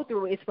you go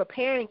through is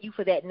preparing you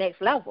for that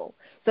next level.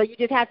 So you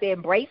just have to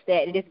embrace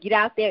that and just get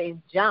out there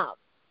and jump.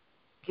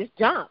 Just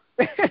jump.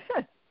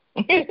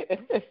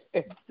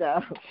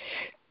 So,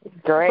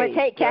 great. But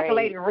take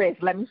calculated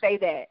risk. Let me say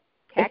that.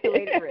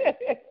 Calculated risk.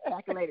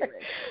 Calculated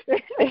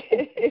risk.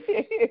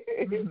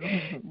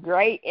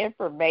 Great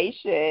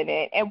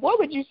information. And what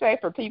would you say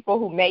for people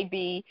who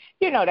maybe,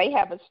 they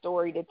have a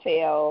story to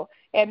tell,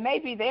 and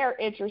maybe they're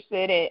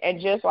interested in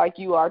just like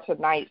you are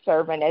tonight,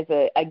 serving as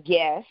a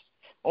guest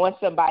on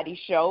somebody's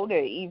show, to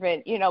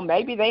even,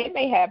 maybe they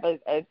may have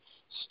a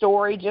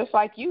story just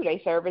like you. They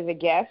serve as a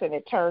guest and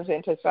it turns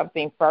into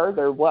something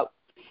further.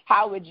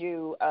 How would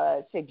you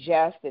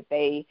suggest that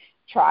they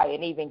try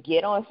and even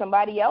get on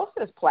somebody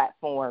else's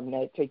platform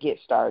to get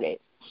started?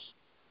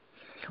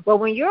 Well,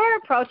 when you're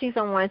approaching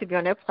someone to be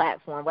on their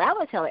platform, what I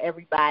would tell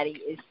everybody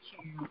is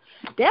to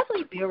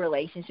definitely build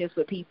relationships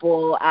with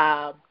people.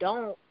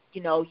 Don't,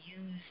 use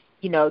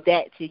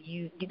that to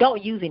use. You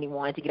don't use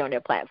anyone to get on their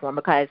platform,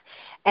 because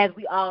as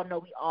we all know,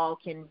 we all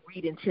can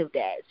read into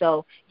that.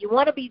 So you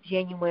want to be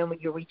genuine when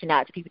you're reaching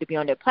out to people to be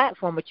on their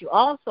platform, but you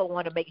also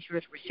want to make sure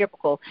it's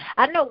reciprocal.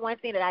 I know one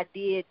thing that I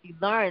did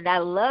learn, and I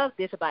love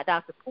this about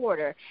Dr.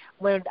 Porter,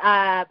 when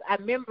I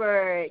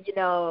remember,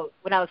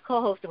 when I was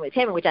co-hosting with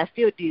Tammy, which I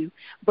still do,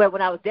 but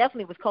when I was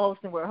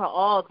co-hosting with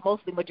her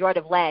mostly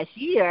majority of last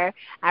year,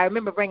 I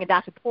remember bringing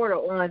Dr. Porter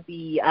on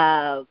the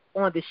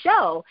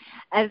show,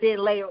 and then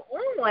later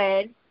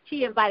on,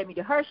 she invited me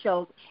to her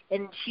show,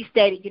 and she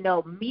stated,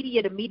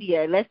 media to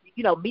media,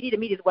 media to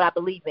media is what I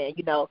believe in.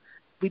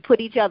 We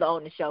put each other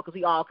on the show because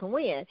we all can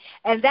win.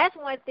 And that's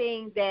one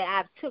thing that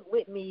I've took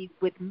with me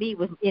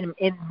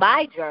in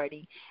my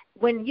journey.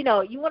 When, you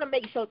want to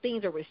make sure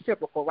things are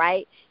reciprocal,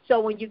 right?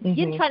 So when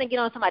you're trying to get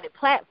on somebody's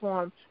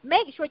platform,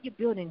 make sure you're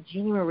building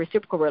genuine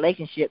reciprocal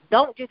relationships.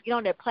 Don't just get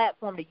on their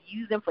platform to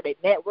use them for their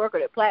network or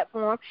their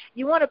platform.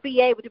 You want to be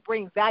able to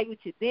bring value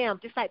to them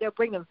just like they're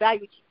bringing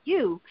value to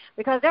you,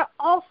 because they're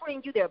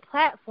offering you their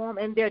platform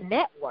and their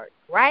network,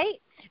 right?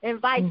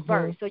 And vice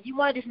versa. So you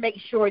want to just make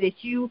sure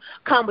that you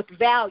come with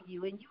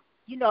value, and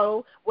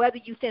whether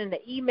you send an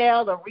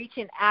email or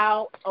reaching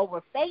out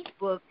over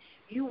Facebook,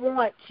 you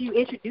want to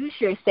introduce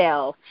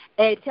yourself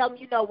and tell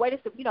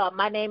them,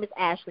 my name is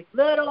Ashley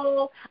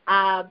Little.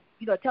 Tell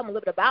them a little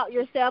bit about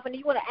yourself, and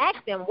you want to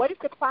ask them, what is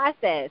the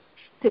process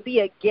to be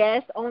a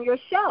guest on your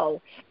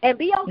show? And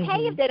be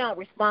okay if they don't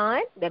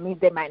respond. That means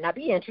they might not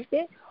be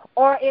interested.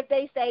 Or if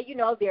they say,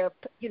 they're,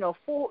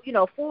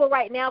 full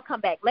right now,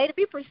 come back later.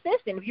 Be persistent.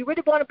 If you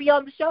really want to be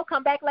on the show,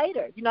 come back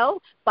later.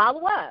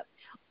 Follow up.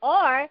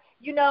 Or,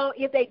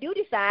 if they do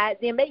decide,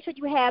 then make sure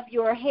you have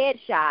your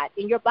headshot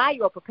and your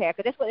bio prepared,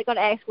 because that's what they're going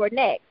to ask for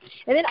next.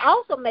 And then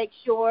also make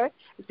sure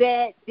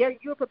that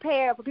you're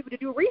prepared for people to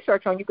do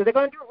research on you, because they're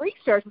going to do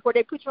research before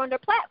they put you on their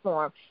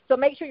platform. So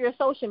make sure your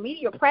social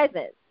media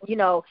presence,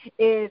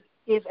 is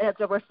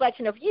a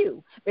reflection of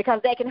you,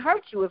 because that can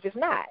hurt you if it's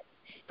not.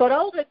 So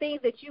those are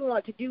things that you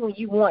want to do when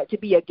you want to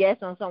be a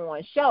guest on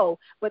someone's show.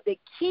 But the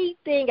key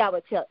thing I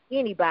would tell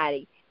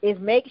anybody is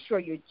make sure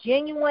you're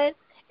genuine,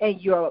 and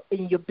you're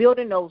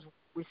building those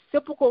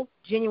reciprocal,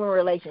 genuine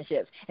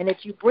relationships, and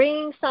that you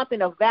bring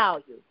something of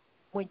value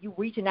when you're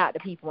reaching out to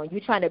people, when you're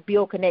trying to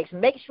build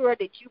connections. Make sure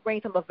that you bring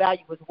some of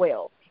value as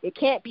well. It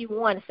can't be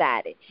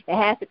one-sided. It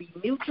has to be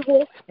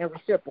mutual and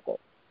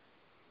reciprocal.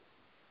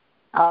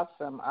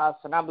 Awesome. I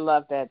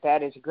love that.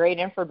 That is great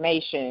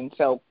information.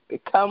 So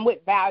come with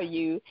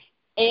value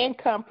and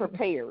come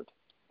prepared.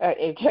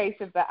 In case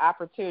if the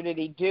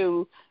opportunity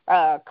do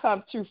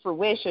come to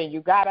fruition,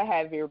 you got to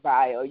have your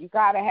bio, you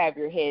got to have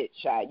your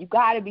headshot, you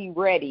got to be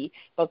ready,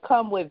 but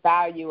come with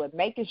value and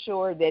making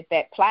sure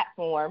that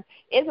platform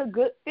is a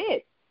good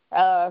fit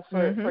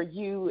for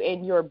you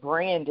and your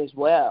brand as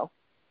well.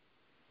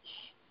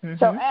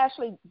 So,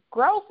 Ashley,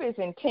 growth is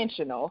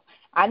intentional.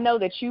 I know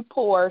that you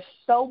pour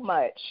so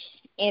much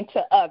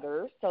into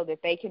others so that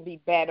they can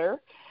be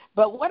better.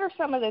 But what are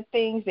some of the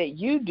things that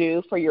you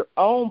do for your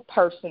own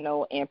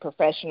personal and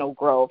professional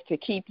growth to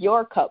keep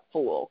your cup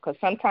full? Because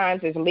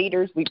sometimes as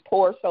leaders, we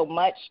pour so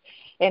much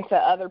into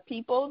other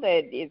people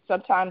that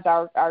sometimes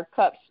our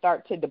cups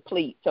start to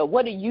deplete. So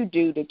what do you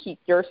do to keep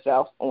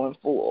yourself on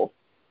full?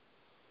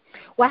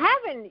 Well,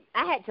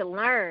 I had to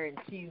learn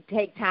to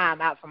take time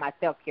out for my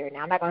self-care.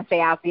 Now, I'm not going to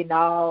say I've been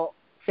all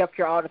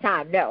self-care all the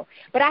time, no.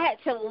 But I had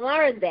to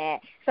learn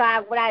that. So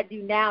what I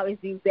do now is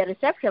do better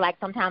self-care. Like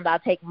sometimes I'll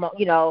take,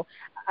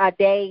 a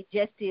day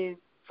just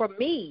for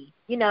me,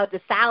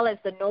 to silence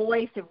the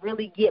noise, to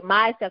really get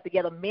myself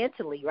together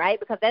mentally, right?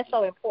 Because that's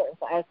so important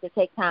for us to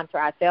take time to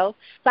ourselves.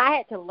 So I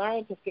had to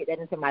learn to fit that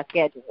into my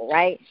schedule,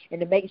 right? And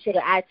to make sure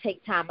that I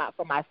take time out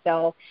for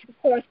myself. Of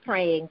course,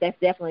 praying, that's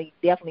definitely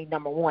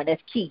number one.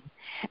 That's key.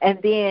 And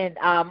then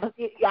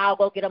I'll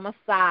go get a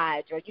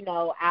massage, or,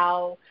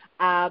 I'll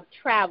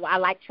travel. I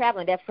like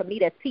traveling. For me,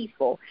 that's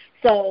peaceful.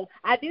 So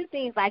I do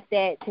things like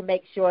that to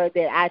make sure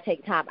that I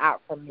take time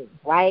out for me,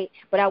 right?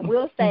 But I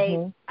will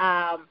say,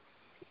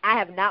 I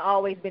have not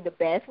always been the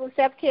best with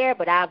self-care,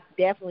 but I've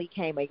definitely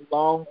came a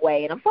long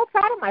way. And I'm so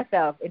proud of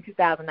myself in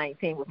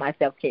 2019 with my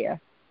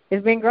self-care.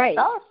 It's been great.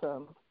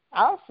 Awesome.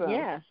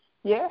 Yeah.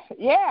 Yeah,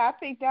 I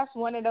think that's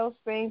one of those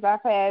things.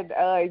 I've had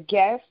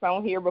guests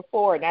on here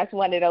before, and that's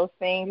one of those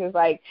things is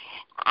like,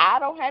 I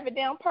don't have it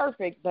down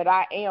perfect, but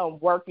I am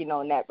working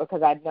on that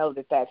because I know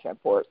that that's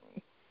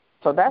important.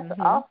 So that's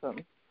awesome.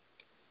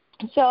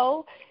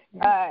 So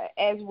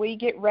as we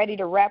get ready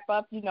to wrap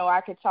up,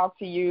 I could talk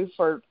to you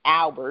for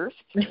hours,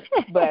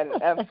 but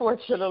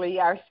unfortunately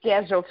our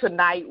schedule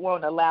tonight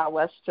won't allow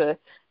us to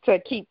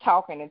keep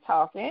talking and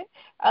talking.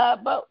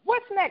 But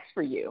what's next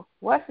for you?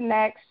 What's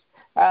next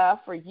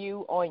for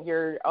you on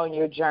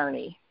your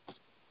journey?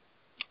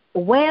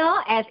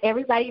 Well, as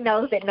everybody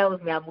knows that knows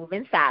me, I move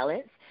in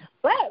silence.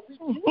 But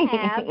we do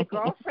have the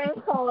Girlfriend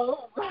Code.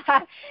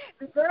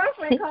 The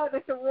Girlfriend Code,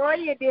 the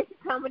sorority edition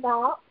coming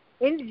out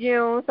in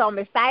June. So I'm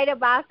excited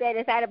about that.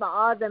 Excited about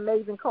all the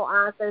amazing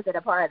co-authors that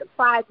are part of the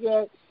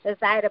project.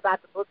 Excited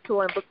about the book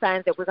tour and book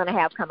signings that we're going to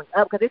have coming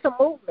up because it's a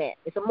movement.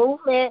 It's a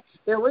movement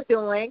that we're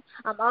doing.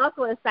 I'm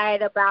also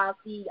excited about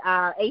the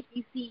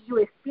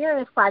HBCU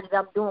Experience project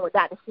I'm doing with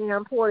Dr.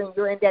 Sharon Porter, and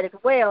you're in that as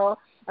well,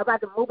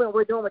 about the movement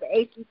we're doing with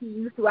the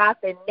HBCUs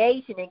throughout the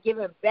nation and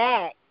giving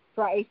back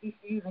to our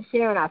HBCUs and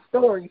sharing our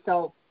stories.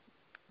 So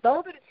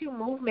those are the two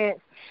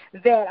movements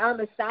that I'm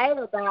excited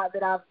about,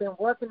 that I've been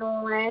working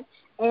on,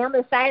 and I'm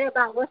excited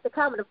about what's to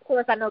come. And, of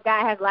course, I know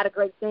God has a lot of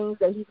great things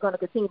that he's going to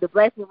continue to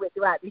bless me with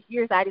throughout this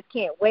year, so I just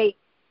can't wait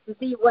to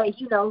see what,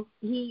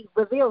 he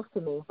reveals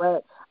to me.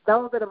 But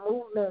those are the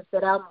movements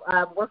that I'm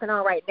working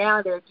on right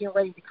now. They're getting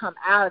ready to come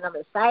out, and I'm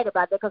excited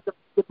about that because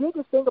the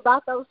biggest thing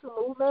about those two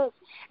movements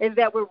is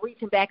that we're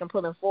reaching back and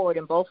pulling forward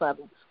in both of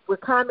them. We're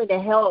coming to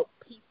help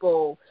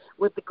people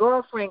with the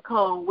Girlfriend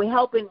Code. We're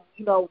helping,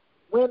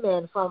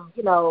 women from,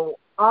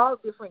 all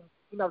different,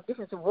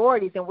 different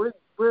sororities, and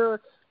we're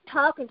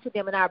talking to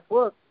them in our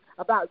book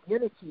about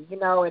unity,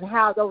 and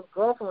how those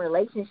girlfriend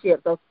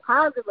relationships, those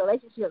positive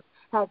relationships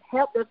have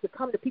helped us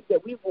become the people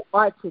that we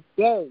are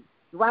today,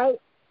 right,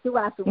 through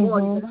our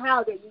sororities, and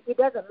how it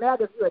doesn't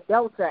matter if you're a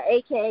Delta,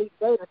 a.k.a.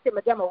 Zeta,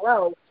 Sigma, Gamma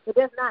Rho. It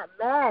does not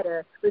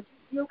matter, but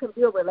you can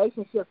build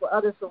relationships with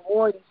other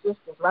sorority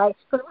sisters, right?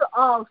 Because we're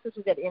all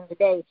sisters at the end of the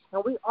day,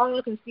 and we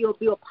all can still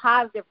build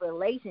positive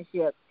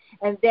relationships,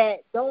 and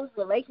that those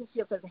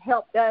relationships have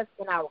helped us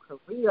in our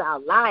career, our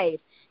life,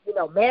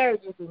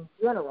 marriages in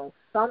general.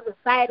 So I'm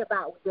excited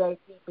about the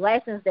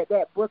blessings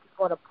that book is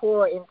going to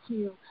pour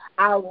into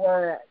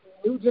our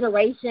new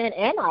generation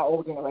and our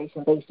old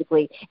generation,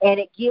 basically. And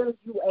it gives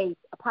you a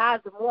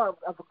positive, more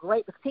of a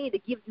great, continue to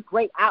give you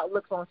great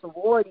outlooks on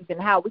sororities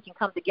and how we can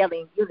come together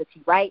in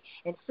unity, right,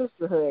 and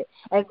sisterhood.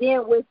 And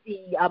then with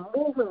the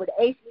movement with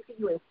the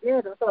HBCU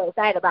Experience, I'm so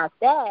excited about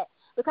that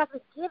because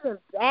we're giving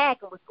back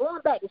and we're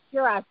going back to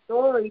share our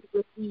stories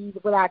with the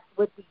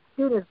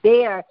students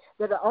there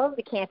that are on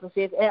the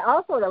campuses, and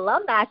also the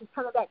alumni is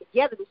coming back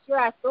together to share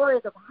our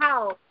stories of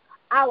how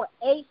our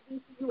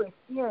HBCU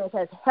experience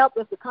has helped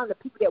us become the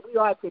people that we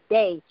are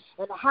today,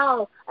 and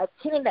how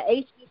attending the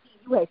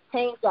HBCU has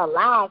changed our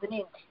lives,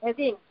 and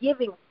then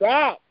giving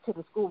back to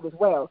the school as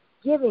well,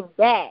 giving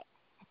back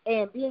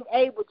and being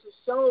able to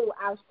show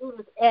our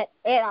students at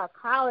our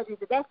colleges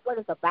that that's what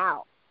it's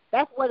about.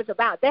 That's what it's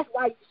about. That's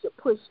why you should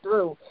push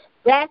through.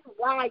 That's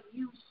why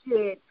you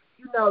should,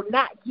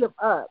 not give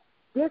up.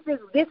 This is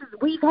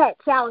we've had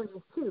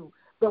challenges too,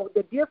 but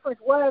the difference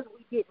was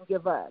we didn't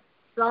give up.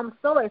 So I'm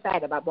so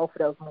excited about both of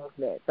those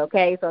movements,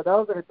 okay? So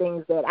those are the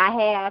things that I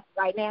have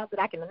right now that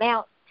I can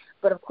announce.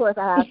 But, of course,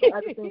 I have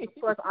other things,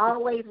 of course,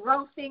 always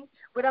roasting.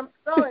 But I'm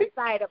so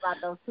excited about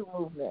those two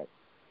movements.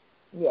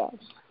 Yes.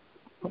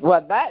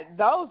 Well,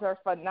 those are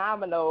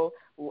phenomenal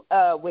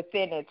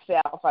within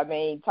itself. I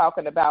mean,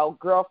 talking about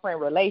girlfriend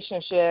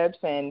relationships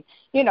and,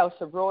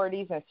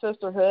 sororities and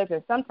sisterhoods,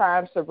 and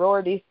sometimes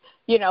sororities,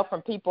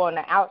 from people on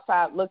the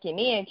outside looking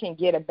in can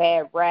get a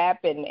bad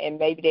rap, and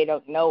maybe they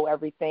don't know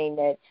everything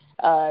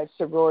that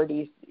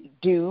sororities,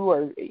 do,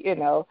 or,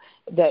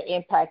 the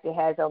impact it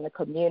has on the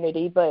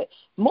community. But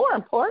more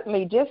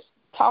importantly, just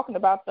talking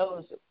about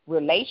those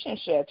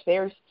relationships.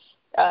 There's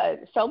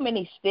so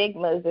many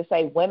stigmas that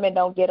say women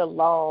don't get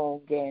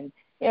along and,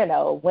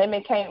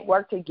 women can't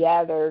work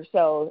together.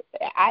 So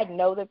I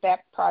know that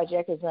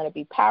project is going to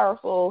be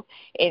powerful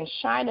in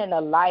shining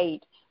a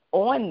light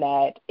on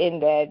that, in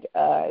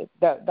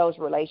that those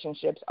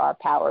relationships are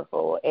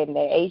powerful. And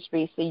the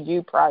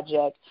HBCU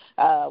project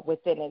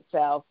within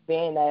itself,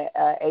 being a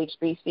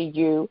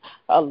HBCU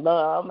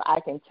alum, I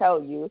can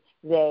tell you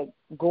that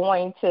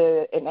going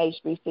to an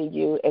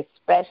HBCU,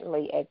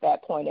 especially at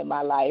that point in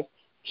my life,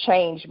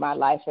 changed my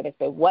life. And if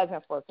it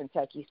wasn't for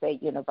Kentucky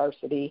State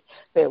University,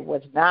 if it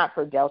was not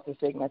for Delta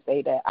Sigma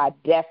Theta, I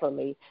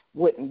definitely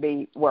wouldn't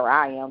be where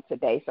I am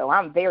today. So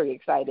I'm very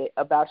excited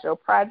about your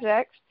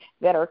projects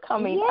that are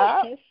coming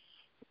up.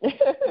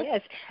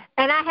 Yes,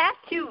 and I have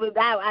to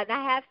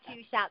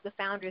shout the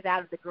founders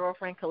out of the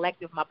Girlfriend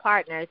Collective, my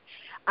partners,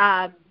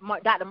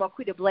 Dr.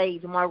 Marquita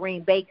Blades,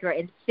 Maureen Baker,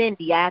 and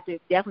Cindy. I have to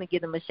definitely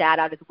give them a shout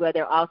out as well.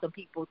 They're awesome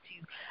people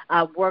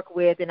to work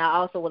with, and I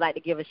also would like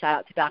to give a shout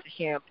out to Dr.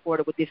 Sharon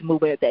Porter with this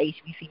movement of the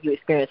HBCU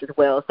experience as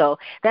well. So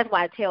that's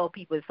why I tell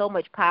people there's so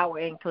much power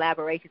in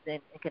collaborations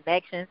and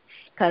connections,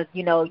 because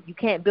you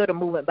can't build a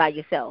movement by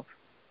yourself.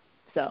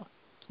 So.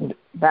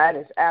 That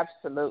is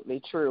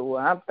absolutely true.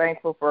 Well, I'm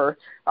thankful for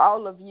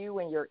all of you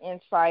and your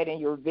insight and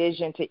your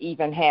vision to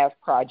even have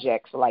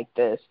projects like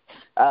this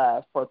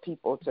for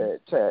people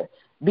to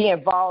be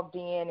involved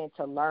in and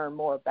to learn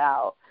more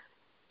about.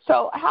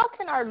 So how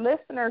can our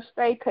listeners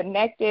stay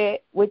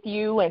connected with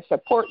you and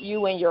support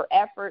you in your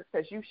efforts,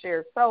 because you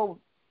shared so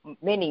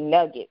many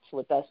nuggets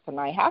with us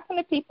tonight? How can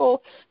the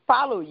people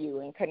follow you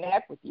and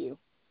connect with you?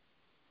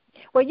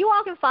 Well, you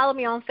all can follow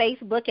me on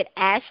Facebook at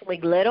Ashley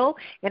Little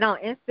and on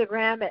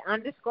Instagram at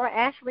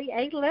 _Ashley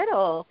A.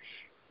 Little.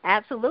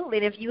 Absolutely.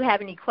 And if you have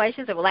any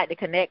questions or would like to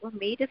connect with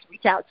me, just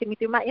reach out to me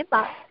through my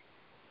inbox.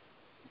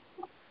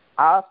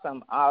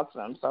 Awesome.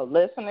 So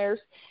listeners,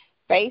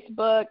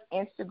 Facebook,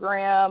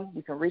 Instagram,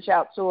 you can reach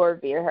out to her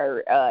via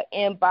her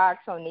inbox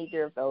on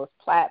either of those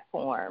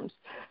platforms.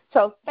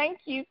 So thank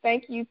you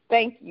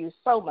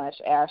so much,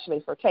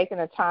 Ashley, for taking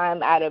the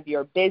time out of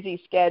your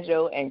busy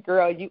schedule. And,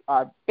 girl, you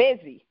are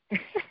busy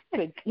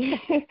to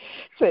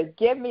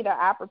give me the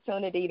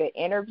opportunity to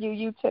interview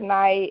you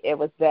tonight. It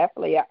was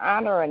definitely an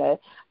honor and a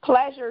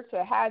pleasure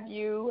to have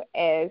you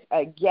as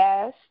a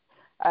guest.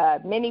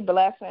 Many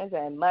blessings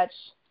and much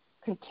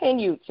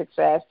continued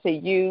success to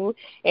you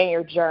and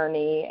your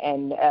journey,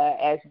 and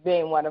as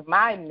being one of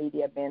my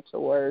media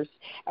mentors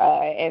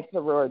and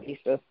sorority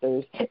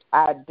sisters,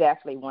 I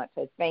definitely want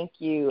to thank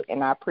you,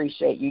 and I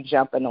appreciate you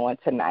jumping on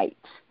tonight.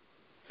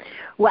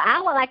 Well,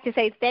 I would like to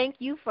say thank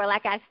you for,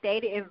 like I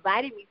stated,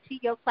 inviting me to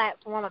your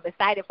platform. I'm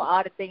excited for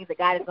all the things that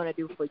God is going to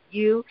do for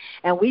you.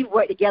 And we've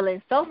worked together in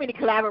so many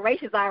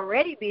collaborations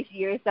already this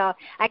year. So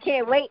I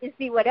can't wait to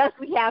see what else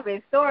we have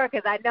in store,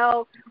 because I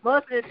know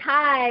most of the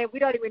time we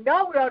don't even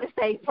know we're on the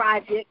same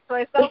project. So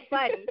it's so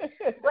funny.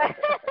 But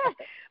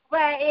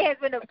it has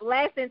been a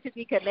blessing to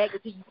be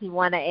connected to you,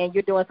 Tiwana, and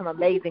you're doing some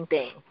amazing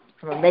things,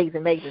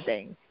 amazing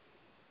things.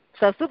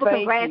 So super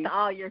congrats to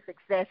all your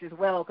success as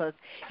well, because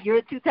you're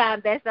a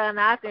 2-time best-selling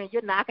author and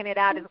you're knocking it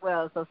out as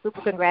well. So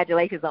super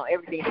congratulations on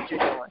everything that you're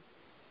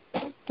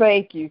doing.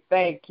 Thank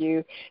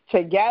you.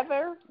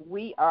 Together,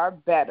 we are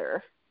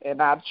better,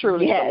 and I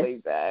truly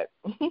believe that.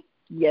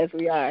 Yes,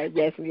 we are.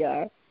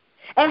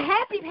 And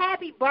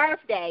happy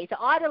birthday to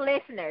all the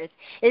listeners.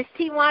 It's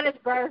Tiwana's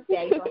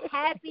birthday. So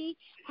happy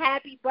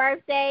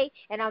birthday,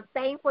 and I'm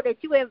thankful that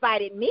you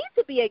invited me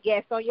to be a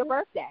guest on your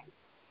birthday.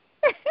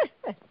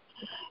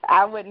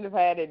 I wouldn't have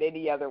had it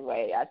any other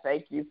way. I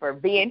thank you for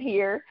being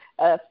here,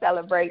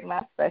 celebrating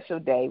my special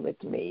day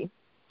with me.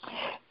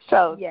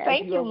 So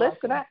thank you,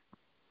 listener.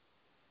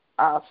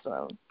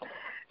 Awesome.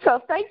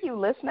 So thank you,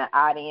 listener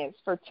audience,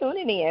 for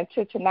tuning in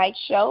to tonight's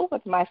show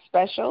with my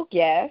special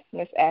guest,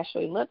 Miss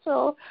Ashley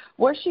Little,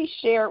 where she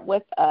shared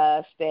with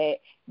us that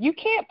you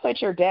can't put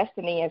your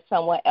destiny in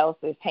someone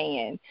else's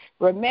hand.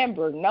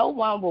 Remember, no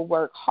one will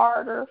work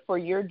harder for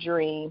your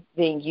dream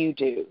than you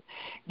do.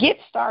 Get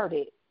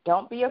started.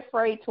 Don't be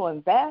afraid to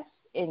invest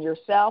in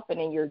yourself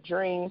and in your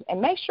dreams, and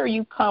make sure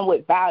you come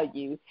with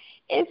value.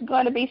 It's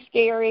going to be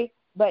scary,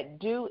 but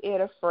do it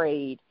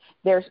afraid.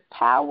 There's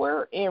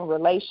power in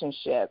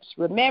relationships.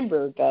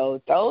 Remember,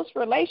 though, those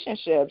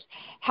relationships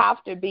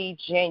have to be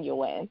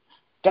genuine.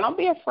 Don't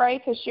be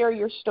afraid to share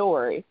your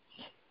story.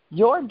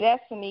 Your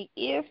destiny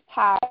is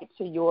tied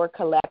to your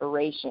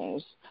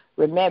collaborations.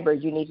 Remember,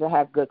 you need to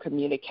have good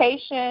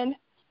communication.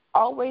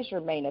 Always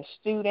remain a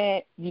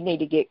student. You need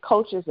to get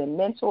coaches and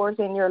mentors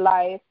in your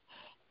life.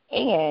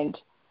 And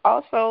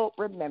also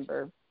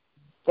remember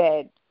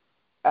that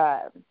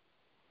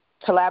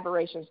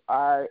collaborations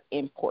are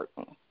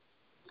important.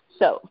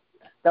 So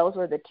those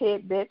were the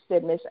tidbits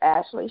that Miss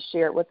Ashley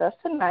shared with us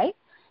tonight.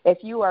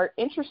 If you are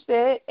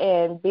interested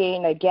in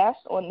being a guest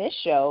on this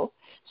show,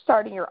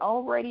 starting your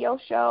own radio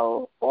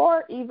show,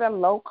 or even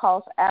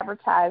low-cost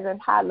advertising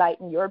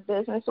highlighting your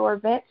business or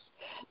events,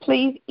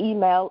 please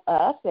email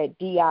us at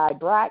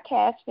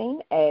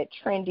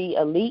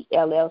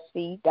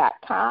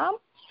dibroadcasting@trendyelitellc.com.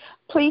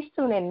 Please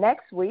tune in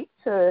next week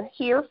to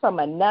hear from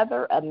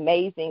another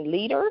amazing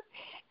leader.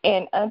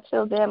 And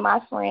until then,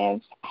 my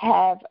friends,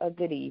 have a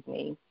good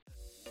evening.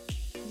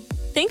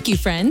 Thank you,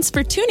 friends,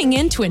 for tuning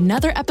in to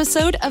another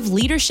episode of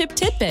Leadership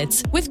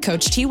Tidbits with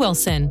Coach T.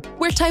 Wilson,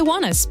 where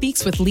Taiwana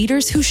speaks with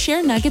leaders who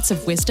share nuggets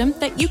of wisdom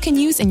that you can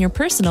use in your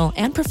personal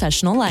and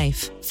professional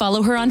life.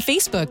 Follow her on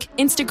Facebook,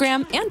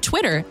 Instagram, and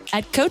Twitter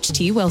at Coach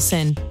T.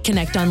 Wilson.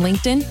 Connect on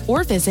LinkedIn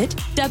or visit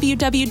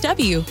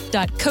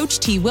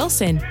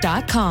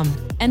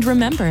www.coachtwilson.com. And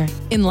remember,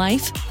 in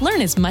life,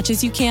 learn as much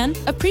as you can,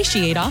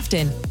 appreciate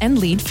often, and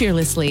lead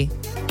fearlessly.